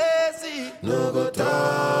okun lazy. No go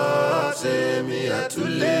talk say me I too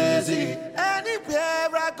lazy. Anywhere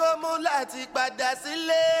I go mo láti padà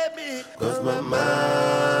sílé mi. Cause my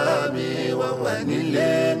mommy won't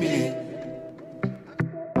nílé mi.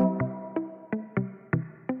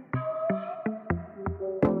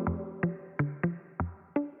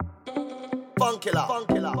 Funkilla.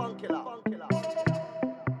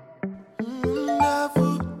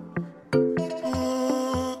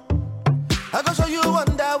 I go show you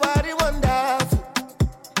wonder what it wonderful.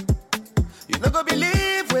 You no go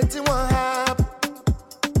believe what it won't happen.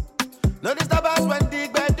 No, this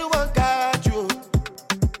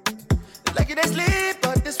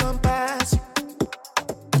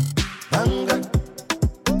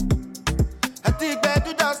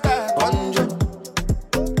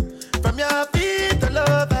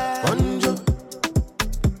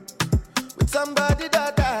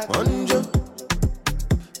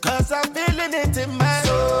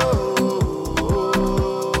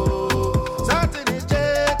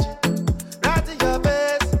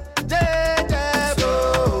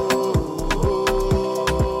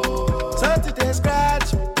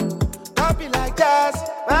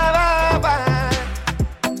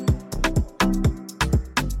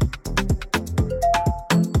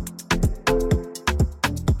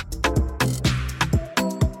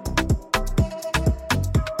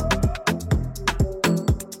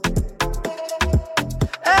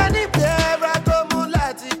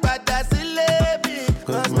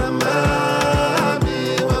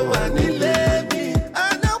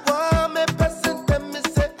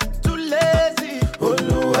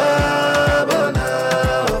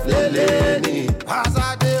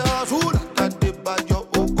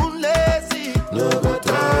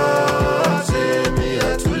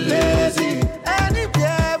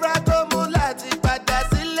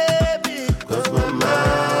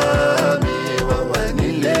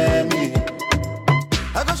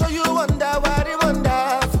show you wonder what it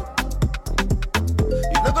wonderful.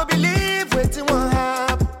 You no go believe wetin wan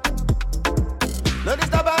happen. No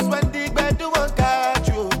disturb us when the bed won't catch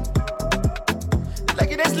you. It's like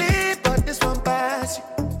you dey sleep, but this one pass you.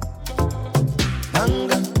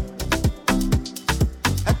 Hunger.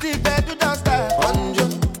 I think bed do not start. Bonjo.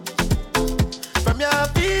 From your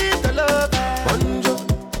feet all over. Bonjo.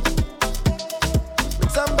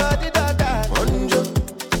 With somebody that died. Bonjo.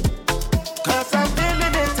 'Cause I'm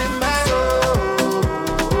feeling it in my soul.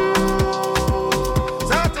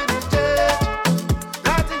 Something is changed.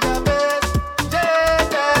 Not in your face.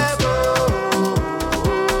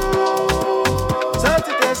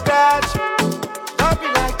 Something they scratch. Don't be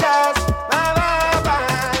like that. Bye, bye,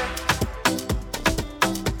 bye.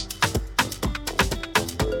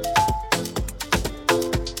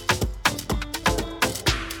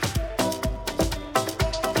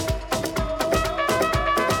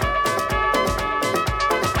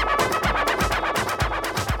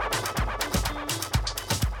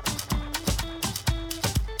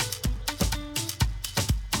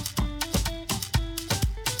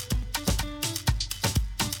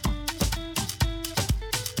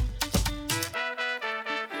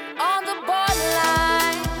 On the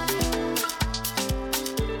borderline,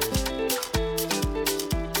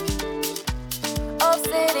 of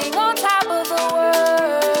sitting on top of the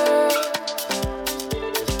world.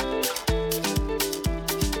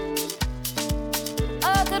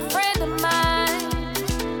 A good friend of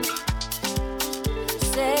mine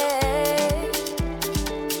said,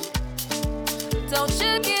 don't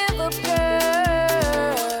you give up,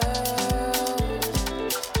 girl,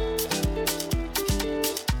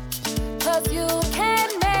 'cause you can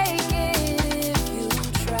make it if you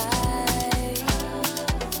try.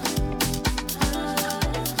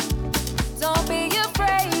 Don't be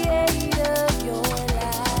afraid of your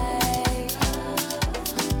life.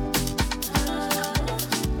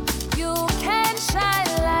 You can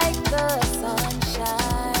shine like the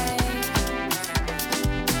sunshine.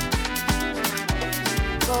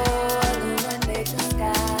 Go illuminate the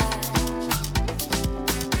sky.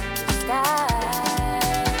 The sky.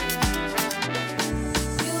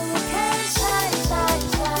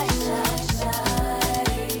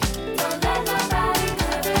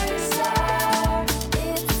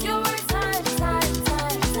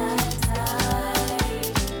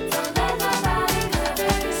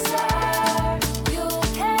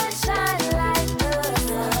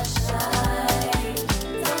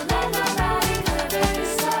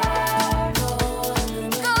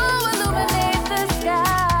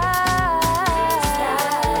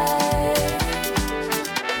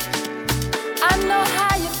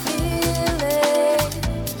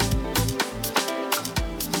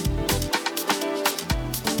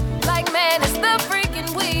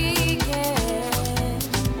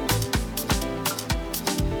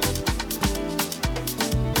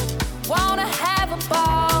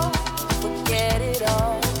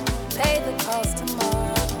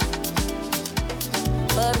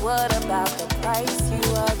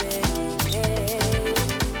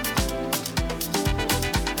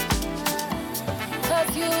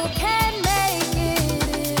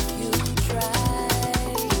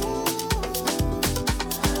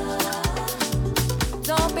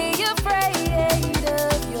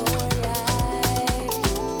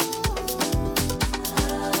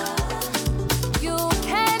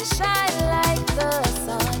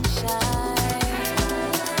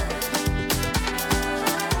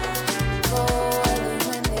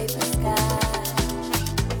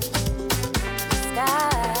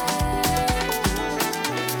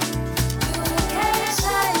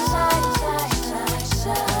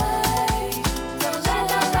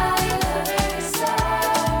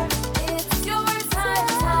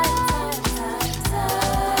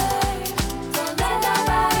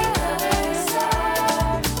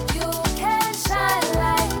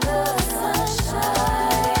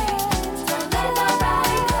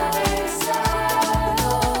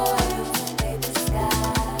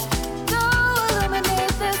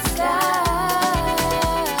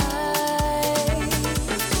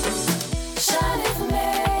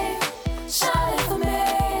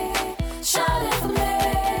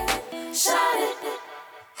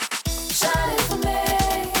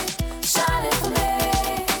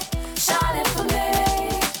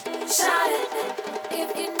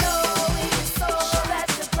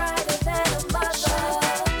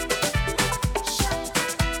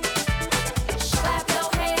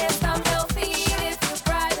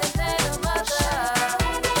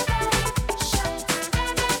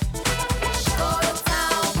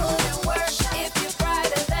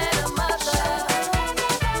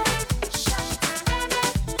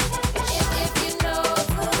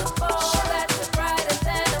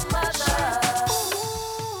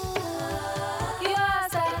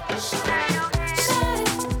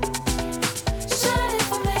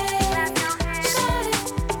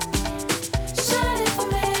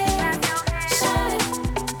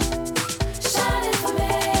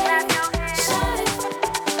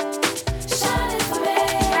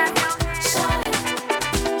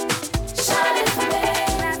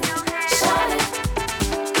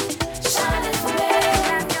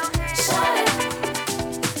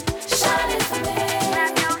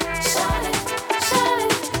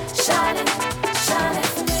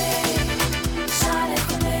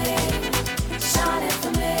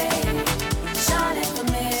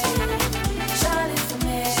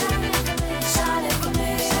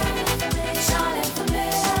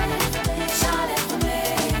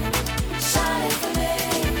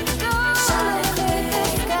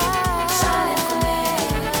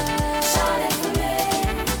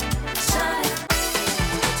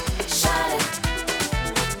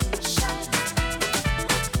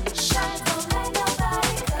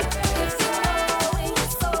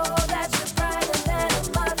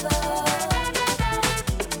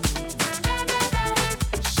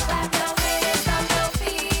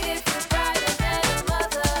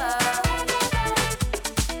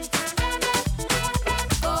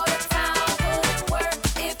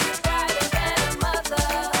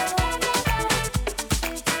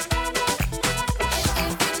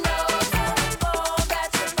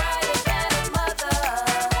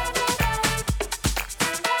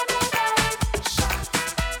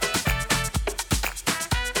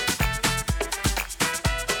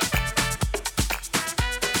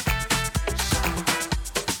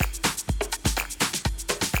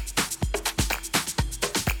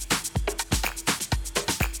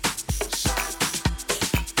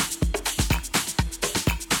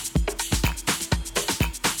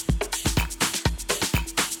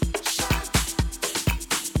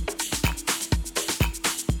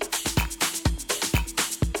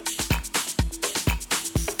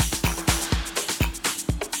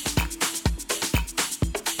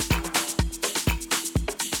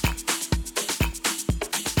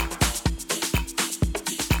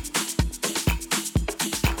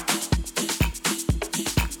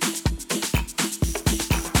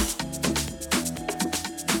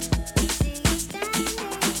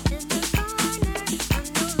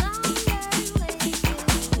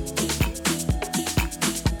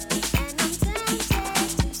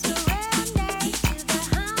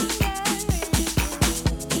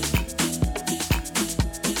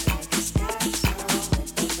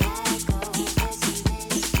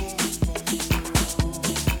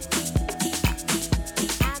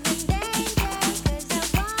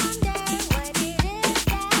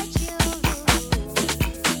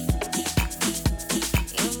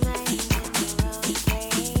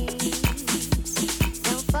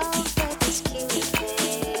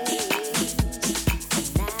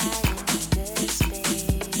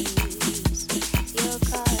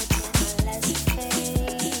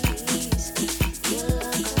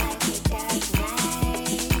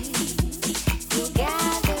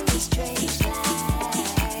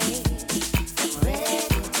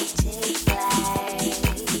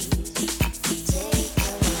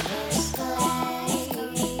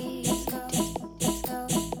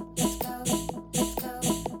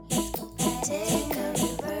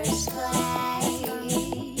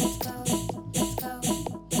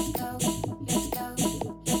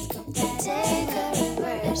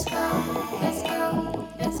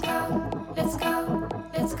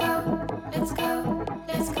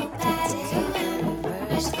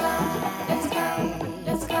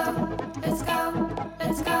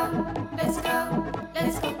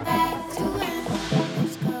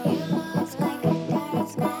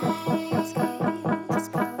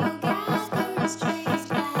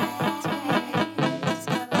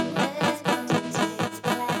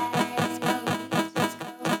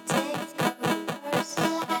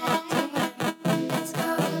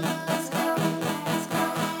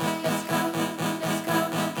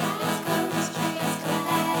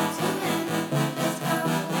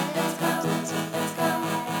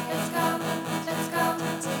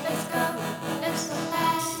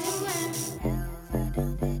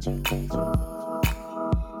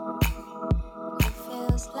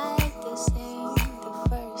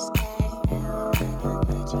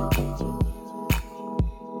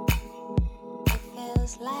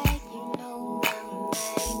 It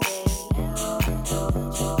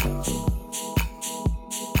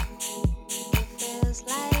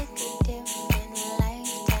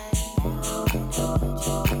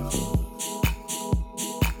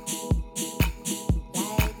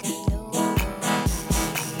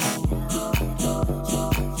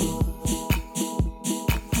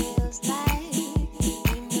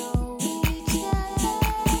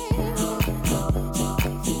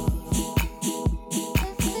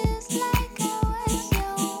feels like I was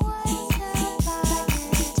your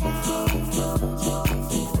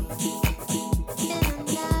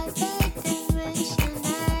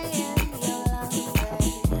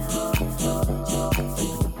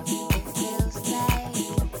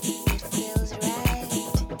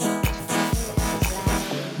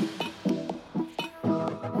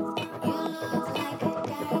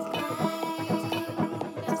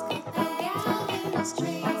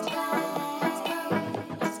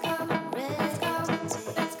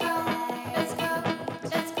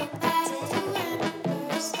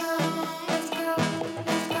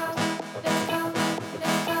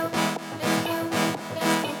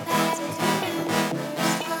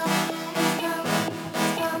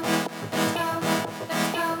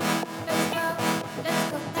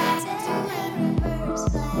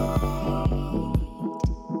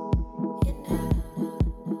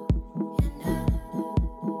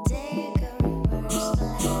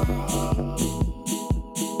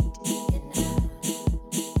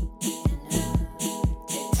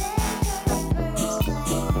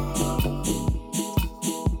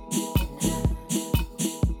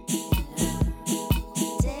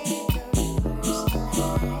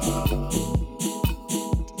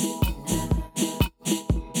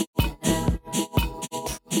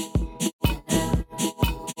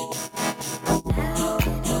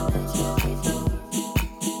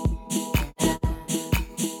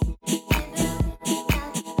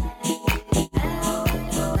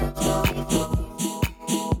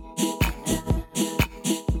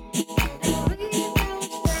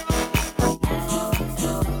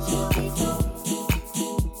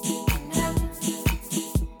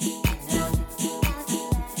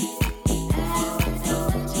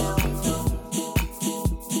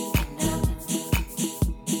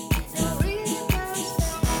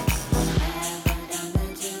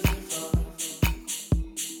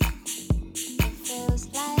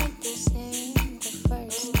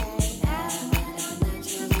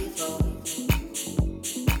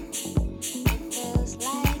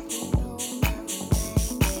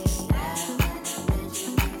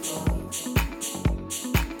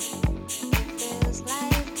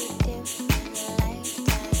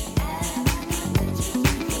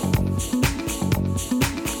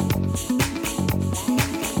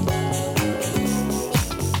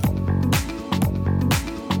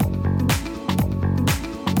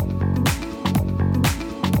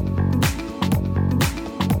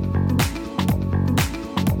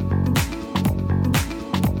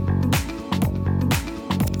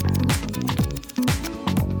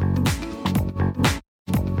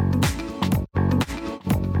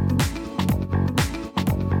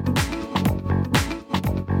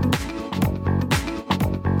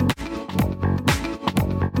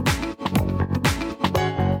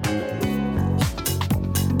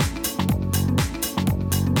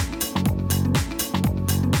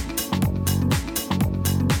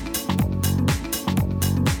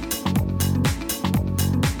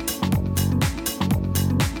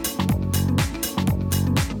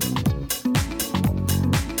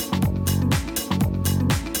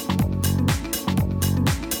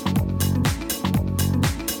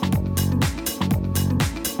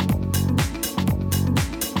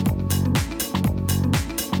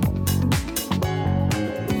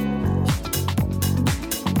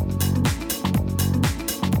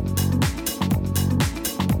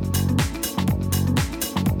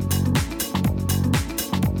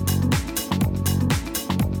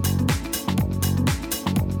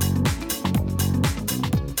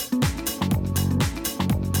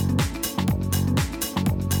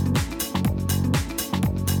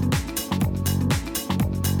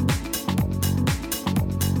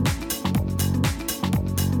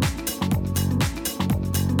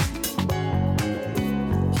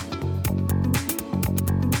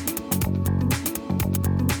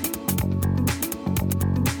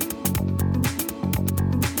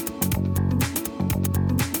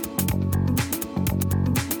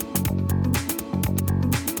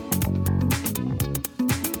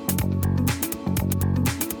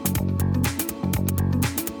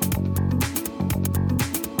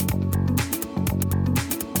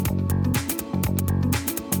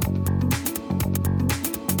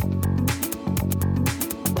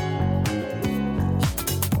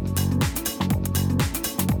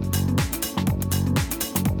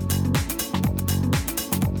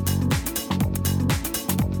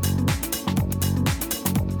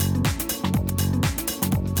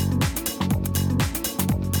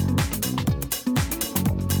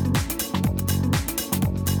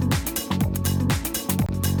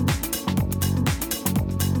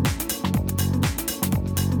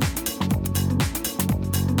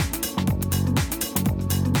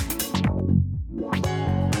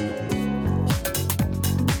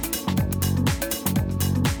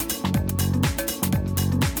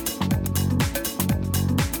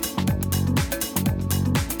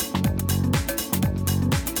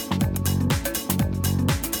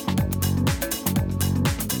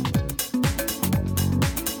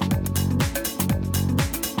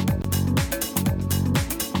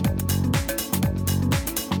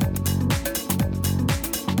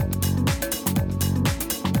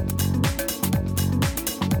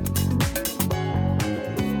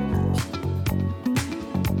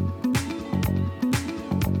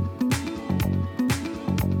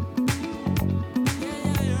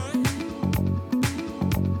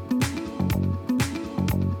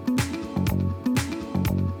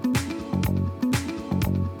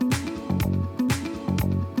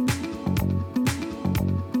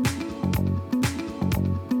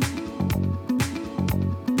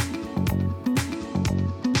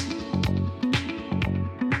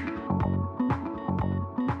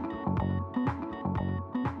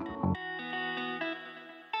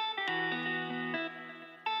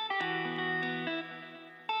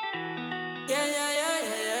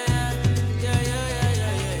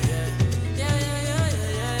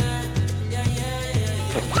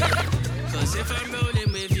if I'm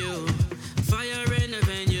rolling with you, fire in the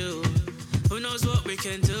venue. Who knows what we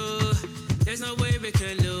can do? There's no way we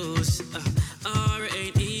can lose. It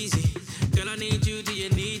ain't easy. Girl, I need you, do you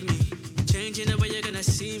need me? Changing the way you're gonna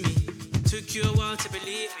see me. Took you a while to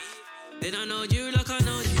believe me. They don't know you like I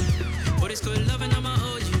know you. But it's good loving, I'ma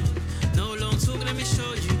owe you. No long talk, let me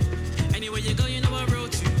show you. Anywhere you go, you know I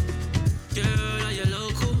wrote you. Girl, are you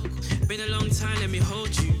local? Been a long time, let me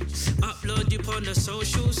hold you. Upload you on the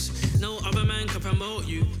socials. No other man can promote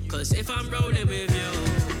you. Cause if I'm rolling with you,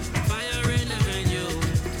 fire in the venue.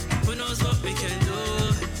 Who knows what we can do?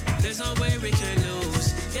 There's no way we can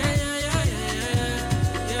lose. Yeah, yeah, yeah, yeah, yeah.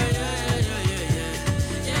 Yeah, yeah, yeah, yeah, yeah.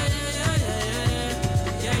 Yeah, yeah, yeah, yeah, yeah.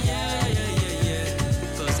 Yeah, yeah, yeah, yeah,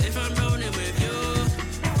 yeah. Cause if I'm rolling with you,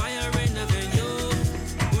 fire in the venue.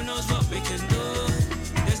 Who knows what we can do?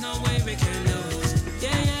 There's no way we can lose.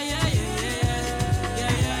 Yeah, yeah, yeah, yeah, yeah.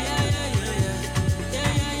 Yeah, yeah, yeah, yeah, yeah.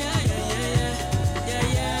 Yeah, yeah, yeah, yeah, yeah. Yeah,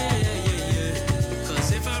 yeah, yeah, yeah, yeah. Cause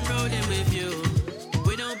if I'm rolling with you,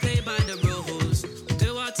 we don't play by the rules.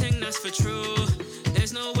 Do our thing, that's for true.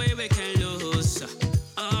 There's no way we can lose.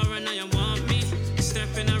 Right now you want me.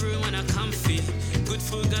 Step in a room when I'm comfy. Good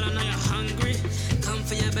food, girl, I know you're hungry. Come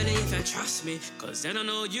for your belly if you trust me. Cause they don't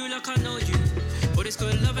know you like I know you. But it's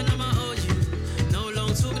good loving, I'ma owe you. No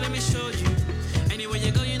long talk, let me show you. Anywhere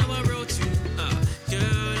you go, you know I wrote you.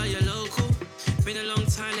 Girl, are you local? Been a long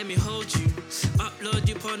time, let me hold you. Upload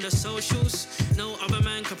you on the socials. No other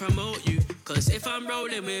man can promote you. Cause if I'm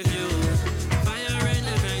rolling with you, fire in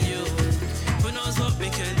the venue. Who knows what we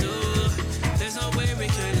can do? There's no way we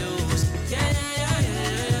can lose. Yeah, yeah, yeah, yeah,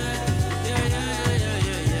 yeah. Yeah, yeah, yeah,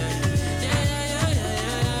 yeah, yeah. Yeah, yeah, yeah,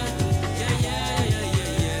 yeah, yeah. Yeah, yeah, yeah,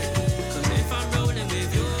 yeah, yeah. Cause if I'm rolling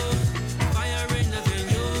with you, fire in the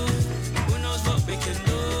venue. Who knows what we can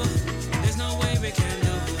do? There's no way we can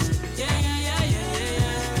lose. Yeah, yeah, yeah, yeah, yeah,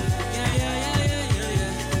 yeah. Yeah, yeah, yeah, yeah, yeah,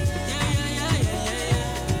 yeah. Yeah, yeah, yeah, yeah, yeah, yeah.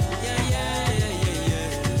 Yeah, yeah, yeah, yeah, yeah.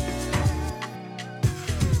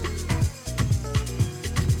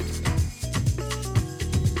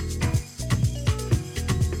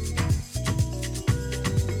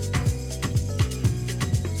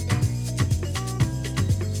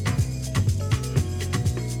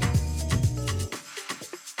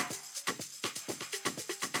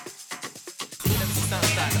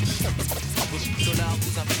 Solar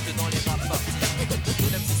vous invite dans les rap parties.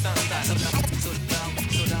 Le MC s'installe.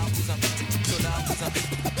 Solar vous invite. Solar vous invite.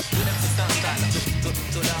 Le MC s'installe.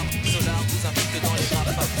 Solar vous invite dans les rap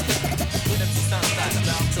parties. Le MC s'installe.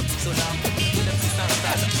 Solar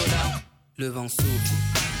Solar. Le vent souffle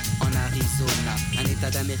en Arizona, un état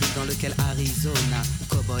d'Amérique dans lequel Arizona.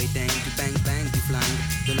 Cowboy dingue, du bang bang, du flingue,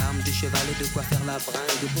 de l'arme, du cheval et de quoi faire la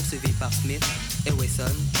bringue. Poursuivi par Smith et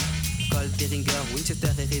Wesson, Colt, Derringer,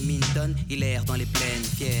 Winchester et Remington. Il erre dans les plaines,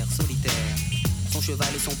 fier, solitaire. Son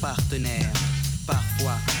cheval est son partenaire.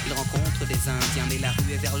 Parfois, il rencontre des Indiens, mais la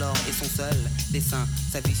rue est vers l'or et son seul dessin.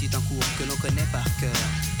 Sa vie suit un cours que l'on connaît par cœur.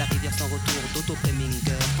 La rivière sans retour d'Otto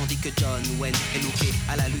Preminger, tandis que John Wayne est looké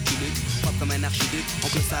à la Lucky Luke, propre comme un archiduc.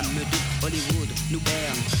 Oncle Sam me dit Hollywood nous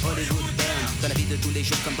berne, Hollywood berne. Dans la vie de tous les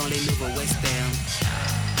jours comme dans les nouveaux westerns.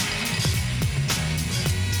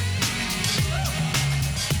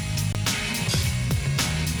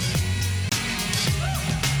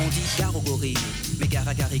 On dit gare aux gorilles, mais gare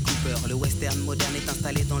à Gary Cooper. Le western moderne est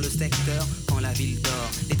installé dans le secteur. Quand la ville dort,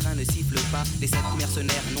 les trains ne sifflent pas. Les 7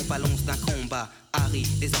 mercenaires n'ont pas l'once d'un combat. Harry,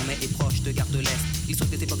 désormais, est proche de Gare de l'Est. Il sauve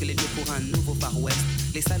des époques et les lieux pour un nouveau Far West.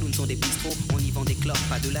 Les saloons sont des bistrots, on y vend des clopes.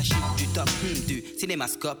 Pas de la chic, du top, du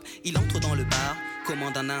cinémascope. Il entre dans le bar,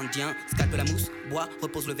 commande un indien, scalpe la mousse, boit,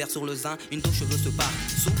 repose le verre sur le zin. Une dos cheveux se part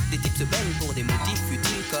sous, des types se baignent pour des motifs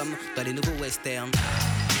futiles comme dans les nouveaux westerns.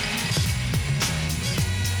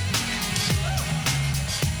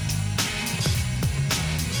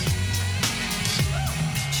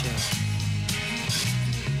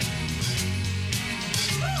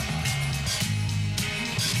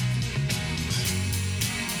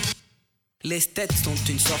 Les States sont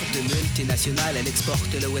une sorte de multinationale. Elle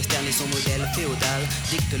exporte le western et son modèle féodal.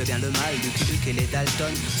 Dicte le bien le mal, Lucky Luke et les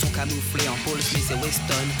Dalton sont camouflés en Paul Smith et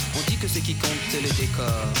Weston. On dit que ce qui compte c'est le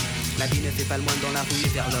décor. La vie ne fait pas le moine dans la rue et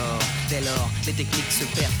vers l'or. Dès lors, les techniques se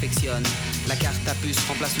perfectionnent. La carte à puce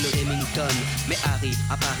remplace le Remington. Mais Harry,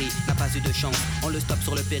 à Paris, n'a pas eu de chance. On le stoppe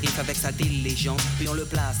sur le périph' avec sa diligence. Puis on le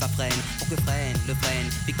place à freine, pour que freine, le freine.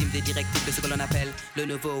 Victime des directives de ce que l'on appelle le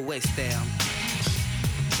nouveau western.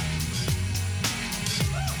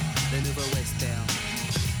 Le nouveau western.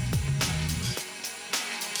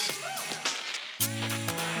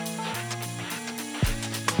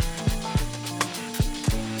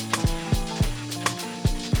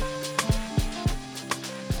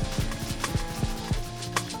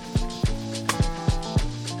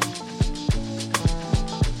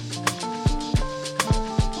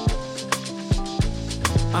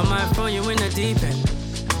 I might throw you in the deep end,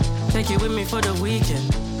 take you with me for the weekend.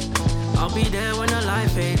 I'll be there when the light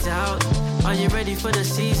fades out. Are you ready for the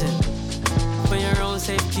season? For your own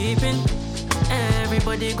safekeeping.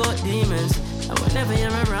 Everybody got demons, and whenever you're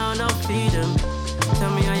around, I'll feed them. Tell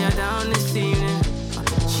me how you're down this evening.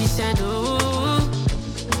 She said, ooh.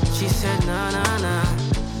 She said, nah, nah, nah.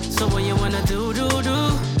 So what you wanna do?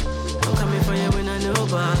 I'm coming for you in a new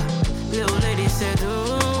bar. Little lady said,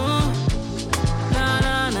 ooh. Nah,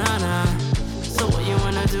 nah, nah, nah. So what you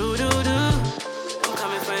wanna do? I'm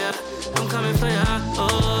coming for you. I'm coming for you.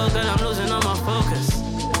 Oh, girl, I'm losing all my focus.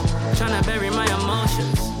 Tryna bury my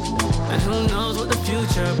emotions. And who knows what the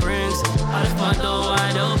future brings. I left my door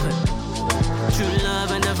wide open. True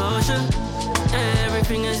love and devotion.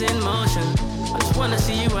 Everything is in motion. I just wanna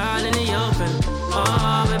see you out in the open.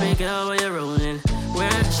 Oh, baby girl, where you rolling?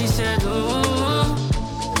 Where? She said, ooh.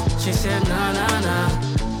 She said, nah, nah, nah.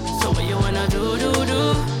 So what you wanna do?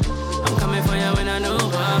 I'm coming for you in a new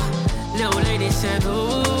bar. Little lady said,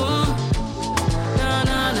 ooh. Nah,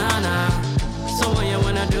 nah, nah, nah. So what you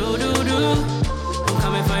wanna do? I'm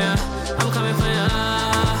coming for you. I'm coming for you.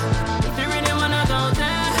 If you really wanna go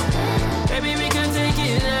there, baby, we can take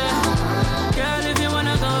it there. Girl, if you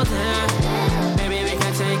wanna go there, baby, we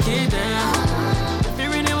can take it there. If you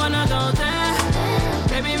really wanna go there,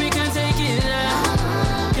 baby, we can take it there.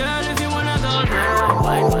 Girl, if you wanna go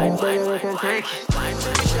there, we can take it.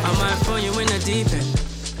 I might throw you in the deep end,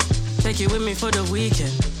 take you with me for the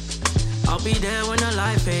weekend. I'll be there when the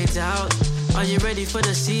light fades out. Are you ready for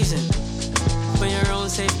the season? For your own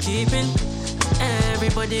safekeeping.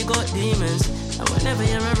 Everybody got demons, and whenever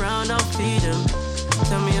you're around, I'll feed them.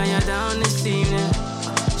 Tell me how you're down this evening.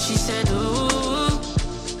 She said, ooh.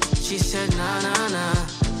 She said, nah, nah, nah.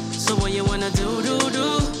 So what you wanna do?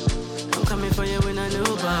 I'm coming for you in a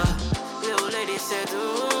new bar. Little lady said,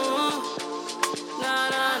 ooh. Nah,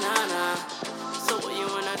 nah, nah, nah. So what you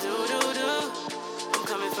wanna do? I'm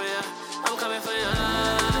coming for you. I'm coming for you.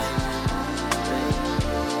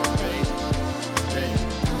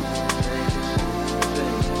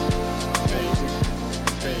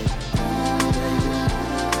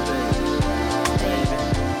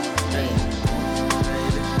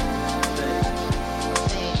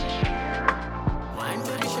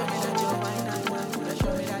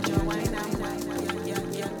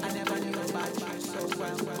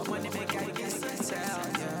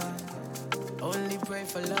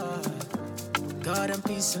 For love, God and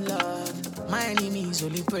peace and love. My enemies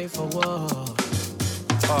only pray for war.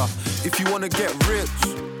 If you wanna get rich,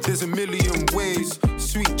 there's a million ways.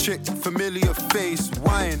 Sweet chick, familiar face.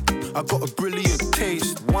 Wine, I got a brilliant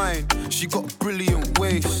taste. Wine, she got a brilliant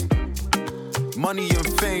waist. Money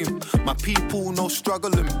and fame, my people no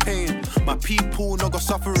struggle and pain. My people no go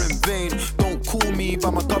suffer in vain. Don't call me by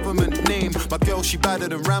my government name. My girl, she badder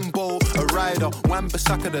than Rambo, a rider.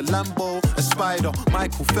 Wan-Bissaka the Lambo, a spider.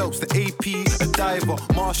 Michael Phelps the AP, a diver.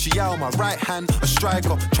 Martial, my right hand, a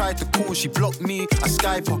striker. Tried to call, she blocked me, I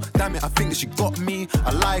Skype her. Damn it, I think that she got me,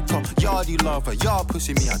 I like her. Yardie lover, yard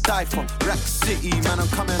pussy me, I die for. Rack City, man, I'm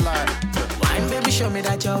coming like wine, baby, show me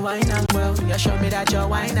that you're wine and well. Yeah, show me that you're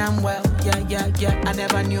wine and well. Yeah. I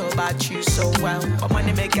never knew about you so well. But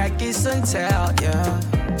money make I kiss and tell, yeah.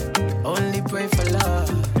 Only pray for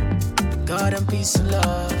love, God and peace and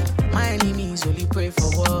love. My enemies only pray for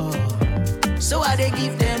war. So I they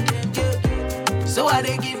give them, yeah. So I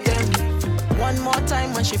they give them. One more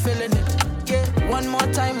time when she feeling it, yeah. One more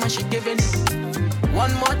time when she giving it.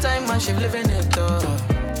 One more time when she living it,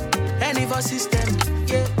 Any of our system,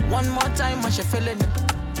 yeah. One more time when she feeling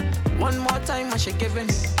it. One more time when she giving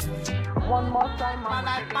it. One more time,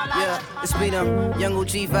 yeah, it's me them young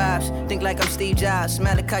OG vibes. Think like I'm Steve Jobs.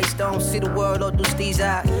 Malachi Stone, see the world all through Steve's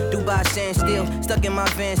eye. Dubai standstill, stuck in my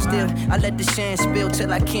van still. I let the shine spill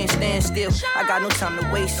till I can't stand still. I got no time to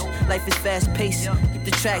waste. Life is fast paced. Keep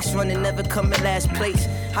the tracks running, never come in last place.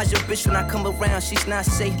 How's your bitch when I come around? She's not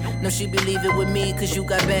safe. No, she be leaving with me cause you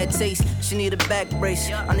got bad taste. She need a back brace,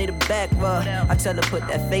 I need a back rub. I tell her put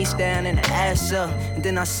that face down and the ass up. And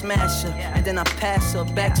then I smash her, and then I pass her.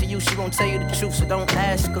 Back to you, she won't tell you the truth, so don't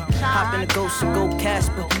ask her. Hop in the ghost and go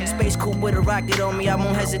Casper. Space cool with a rocket on me, I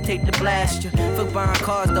won't hesitate to blast you. Fuck buying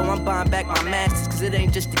cars though, I'm buying back my masters. Cause it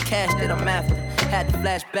ain't just the cash that I'm after. Had to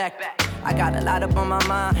flash back. I got a lot up on my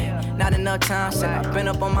mind, not enough time. Said I've been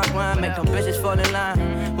up on my grind, make them bitches fall in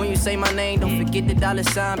line. When you say my name, don't forget the dollar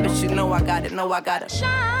sign. Bitch, you know I got it,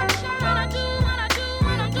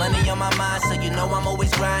 Money on my mind, so you know I'm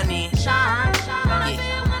always grinding. Yeah.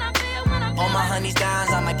 All my honeys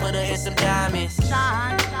dimes, I might put her in some diamonds.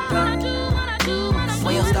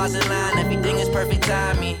 When your stars align, everything is perfect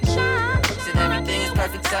timing. Said everything is perfect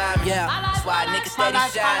perfect time. Yeah, that's why niggas steady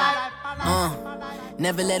shining.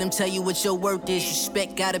 Never let them tell you what your worth is.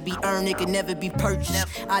 Respect gotta be earned, it can never be purchased.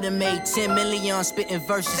 I done made 10 million spitting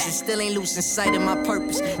verses and still ain't losing sight of my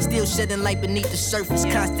purpose. Still shedding light beneath the surface.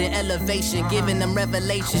 Constant elevation, giving them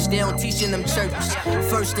revelations. They don't teach in them churches.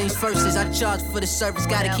 First things first is I charge for the service.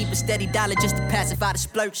 Gotta keep a steady dollar just to pacify the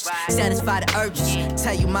splurges. Satisfy the urges.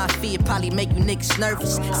 Tell you my fee, it probably make you niggas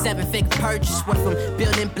nervous. 7-figure purchase. Went from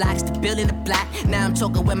building blocks to building the block. Now I'm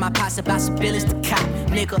talking with my posse about some billions to cop.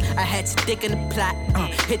 Nigga, I had to stick in the plot.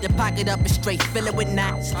 Hit the pocket up and straight fill it with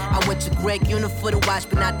knots. I went to Greg Unit for the watch,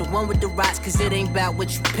 but not the one with the rocks. Cause it ain't about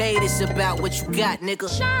what you paid, it's about what you got, nigga.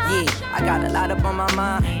 Yeah, I got a lot up on my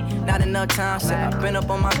mind. Not enough time, said I've been up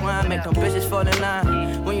on my grind. Make them bitches fall in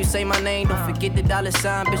line. When you say my name, don't forget the dollar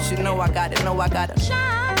sign. Bitch, you know I got it,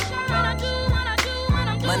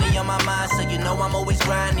 Money on my mind, so you know I'm always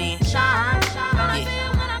grinding. Yeah.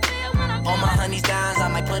 All my honeys dimes, I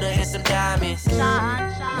might put her in some diamonds.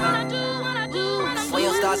 When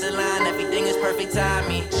your stars align, everything is perfect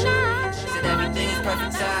timing. Said everything is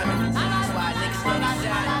perfect timing. That's why niggas steady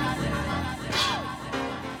shining.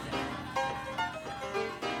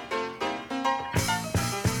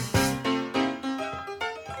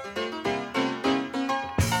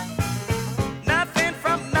 Nothing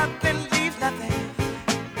from nothing leaves nothing.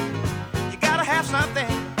 You gotta have something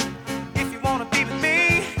if you wanna be with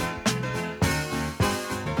me.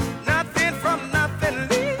 Nothing from nothing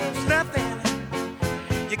leaves nothing.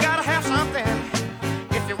 You gotta have something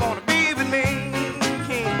if you wanna be with me.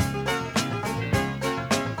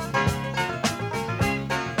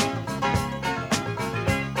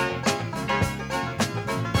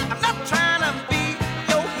 I'm not trying to be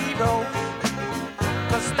your hero,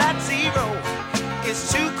 'cause that zero is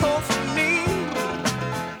too cold for me.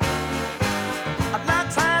 I'm not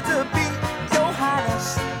trying to be your highness,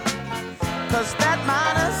 'cause that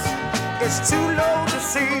minus is too low to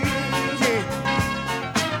see. Yeah.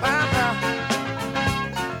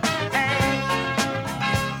 Hey.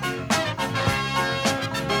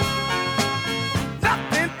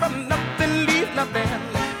 Nothing from nothing leave nothing.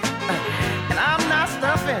 And I'm not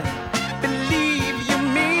stuffing, believe you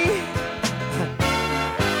me.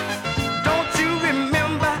 Don't you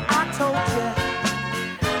remember I told you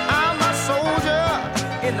I'm a soldier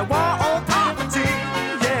in the war on poverty.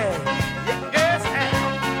 Yeah, yes,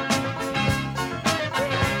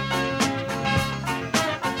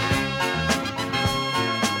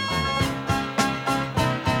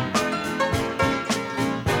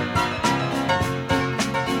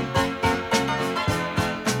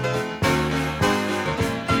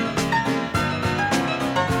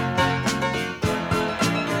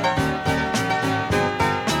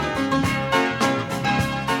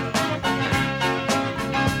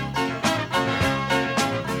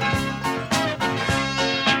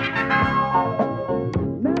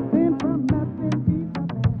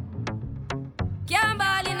 Can't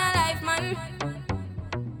ball in a life, man.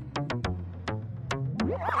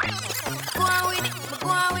 Go on with it, go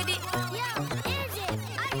on with it.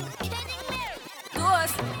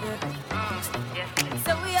 Ghost, yeah.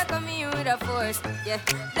 So we are coming here with a force, yeah.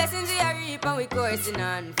 Blessings we are reap and we coursing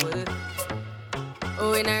on full.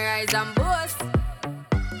 Oh, we not rise and boast.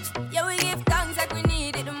 Yeah, we give thanks like we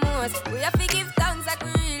need it the most. We have to give thanks like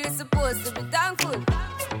we really supposed to be thankful.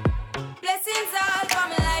 Blessings all for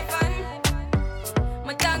my life and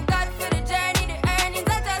my thank God for the journey, the earnings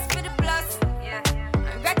are just for the plus. Yeah,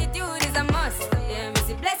 and gratitude is a must. Yeah, me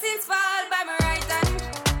see blessings fall by my right hand.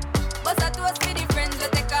 But I toast for the friends we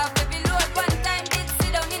take off every load. One time did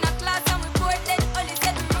sit down in a class and we bored. Then only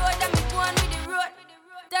said the road and me go on with the road.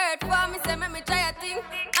 Third form, me say make me try a thing.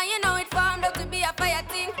 And you know it formed out to be a fire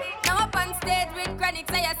thing. Now up on stage with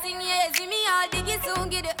chronics, I sing. Yeah, see me all diggy soon,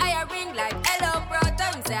 get the higher ring. Like hello, brother,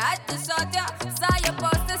 him say I had to shut ya. Saw your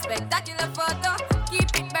poster, spectacular photo. Keep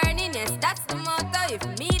it burning, yes, that's the motto. If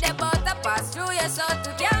me the butter pass through your soul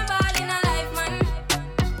to can't ball in a life, man.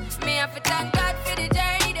 Me have to thank God for the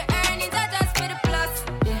journey, the earnings are just for the plus.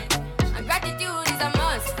 Yeah, and gratitude is a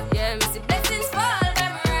must. Yeah, me see blessings fall by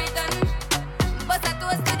my right hand. But I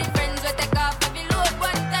toast to the friends we take off every load.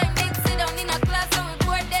 One time did sit down in a class and we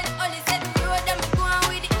bored. Then only said the road and me go on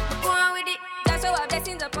with it, me go on with it. Just show our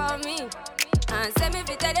blessings upon me and send me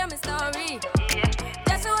to tell them a story.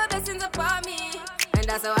 Just show our blessings upon me. And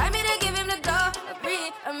that's how I made to give him the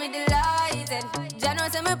glory. I'm delighted. Jah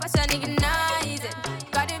knows I'm passion ignited.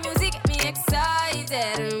 Got the music get me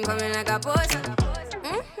excited. I'm coming like a potion.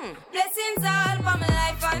 Blessings all for my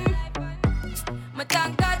life and my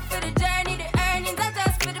thank God for the journey, the earnings are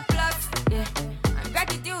just for the plus. Yeah, and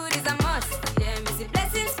gratitude is a must. Yeah, me see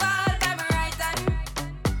blessings fall by my right hand.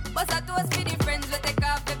 But I toast for the friends we take off.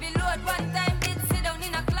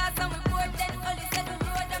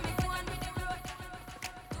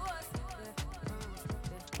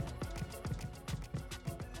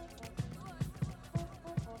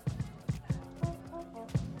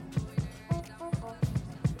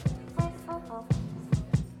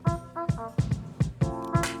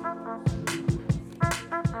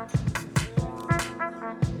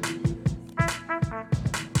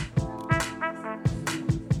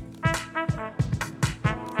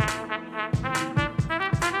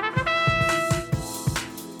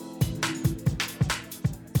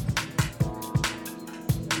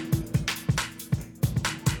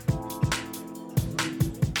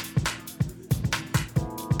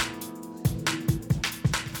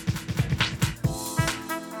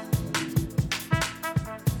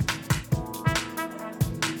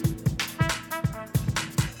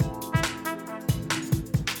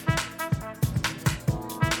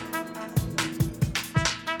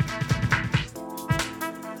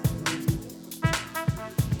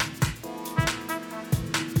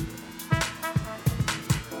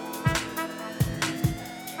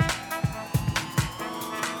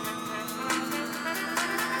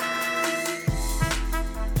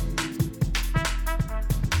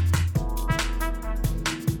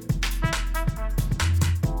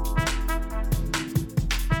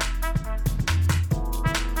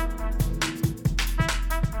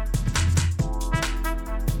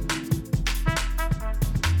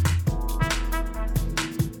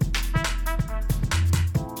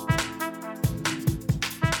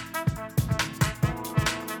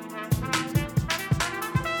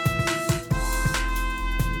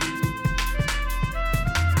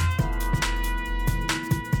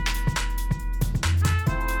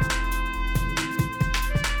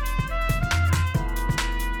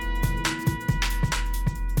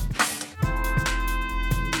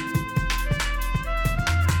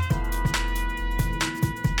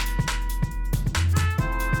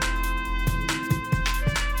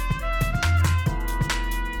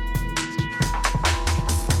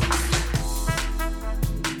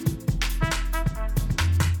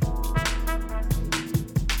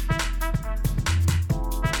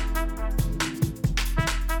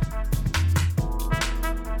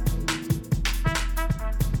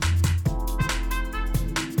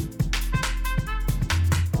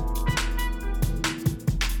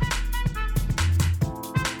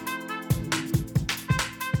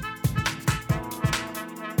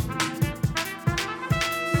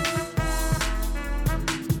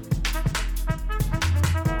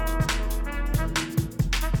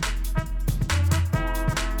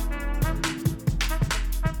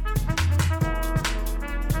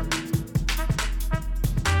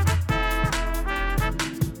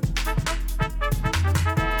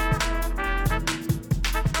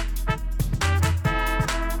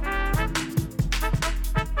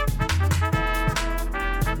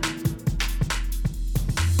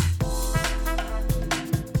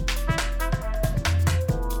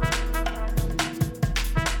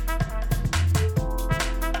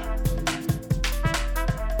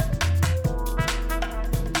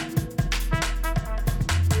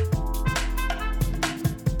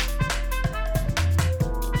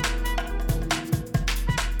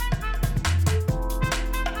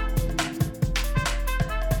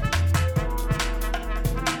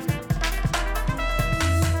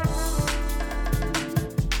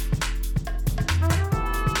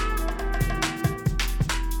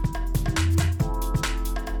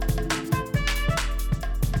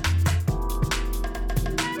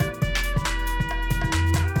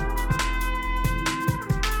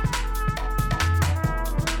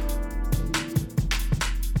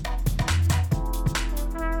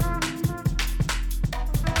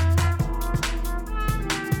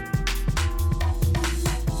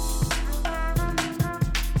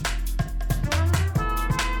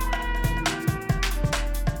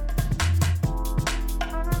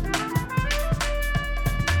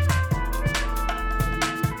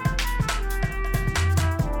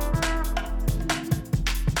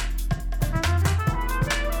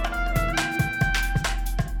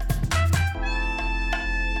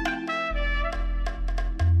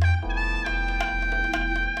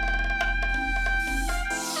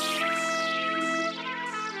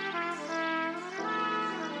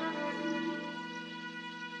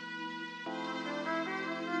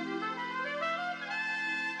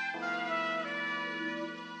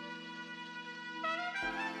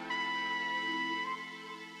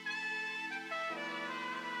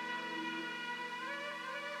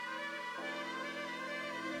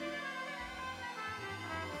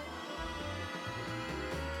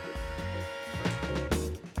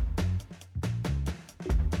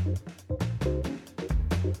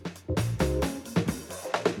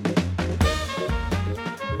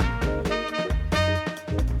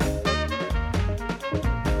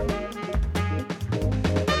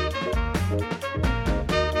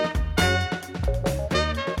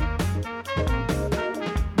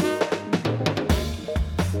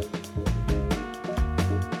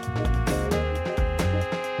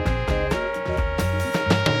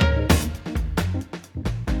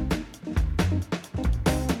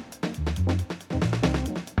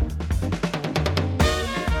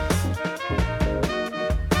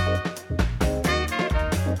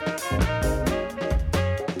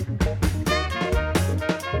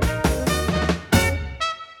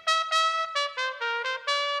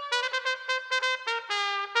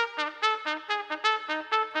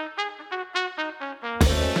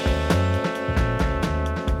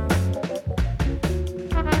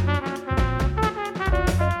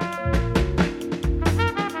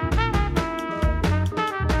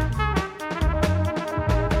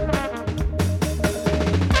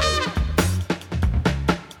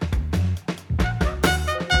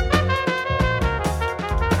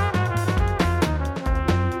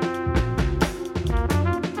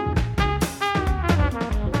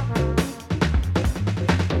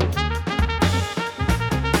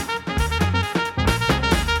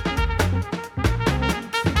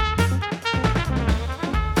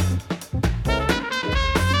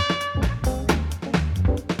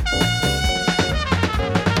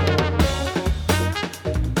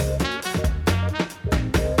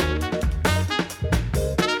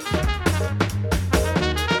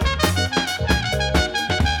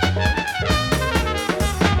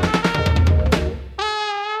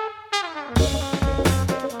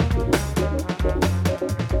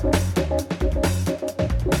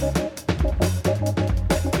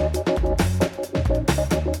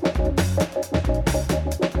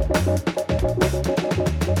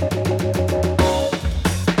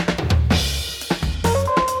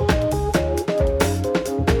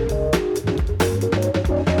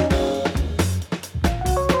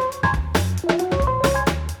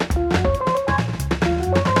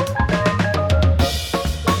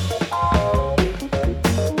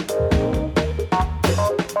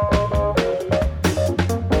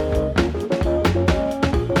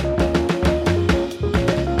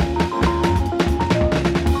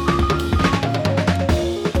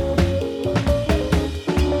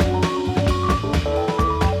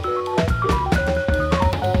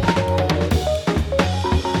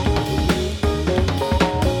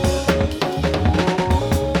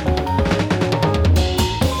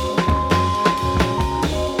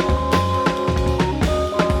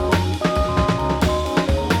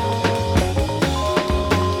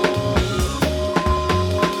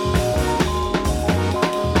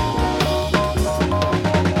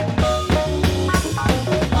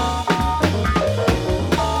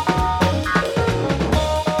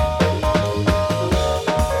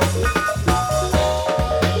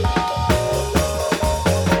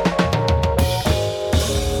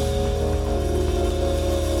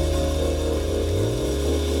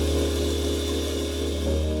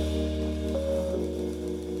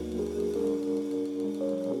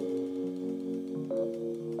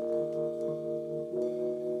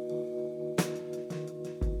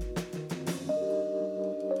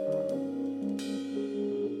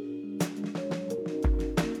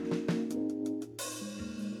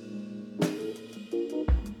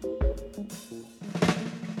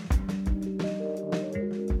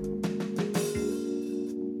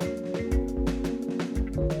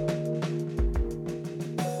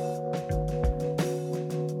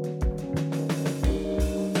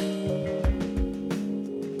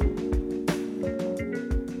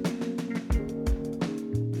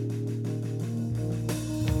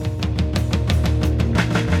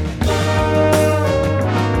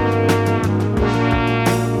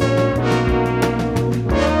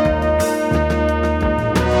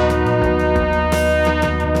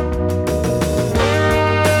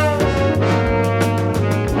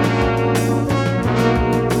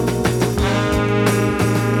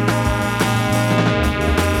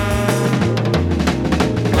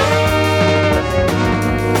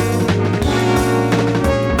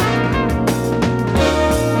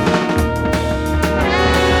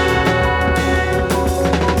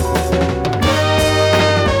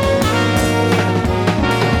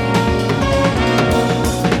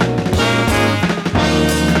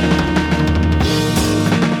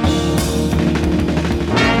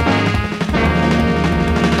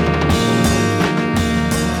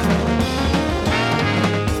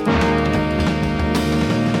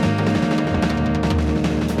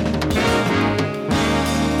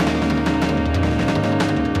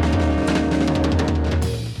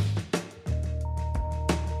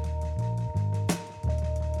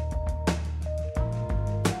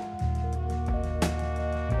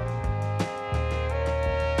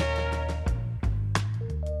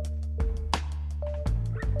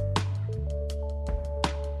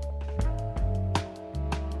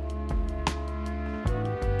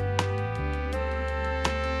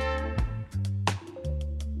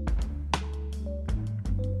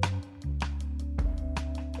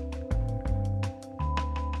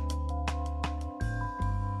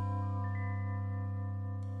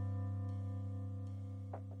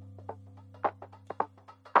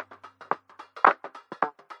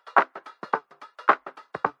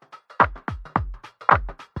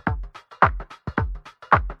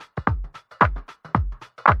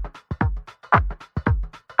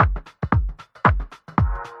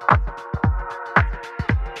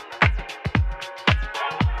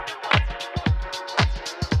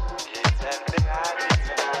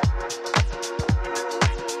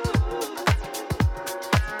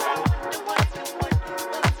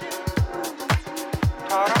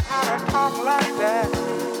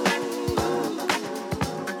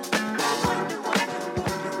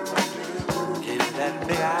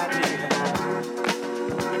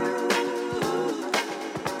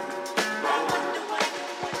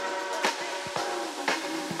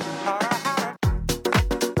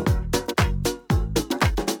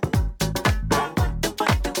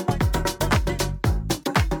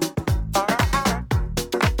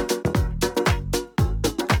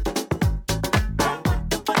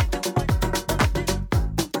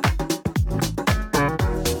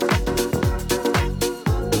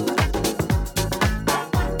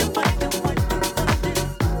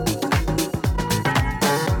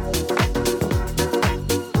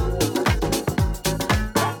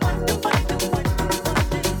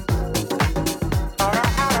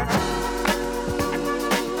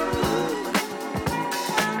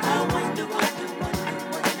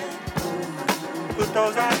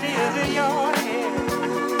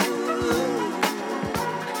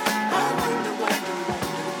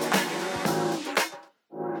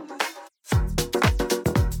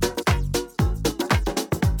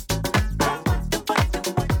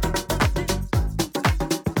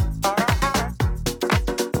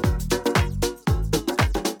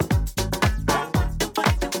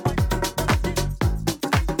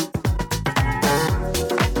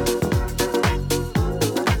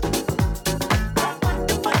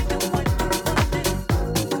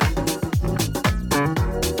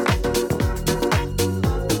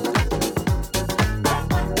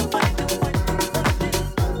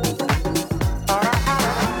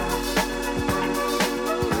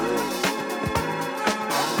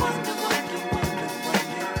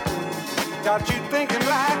 got you thinking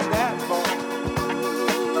like that, boy.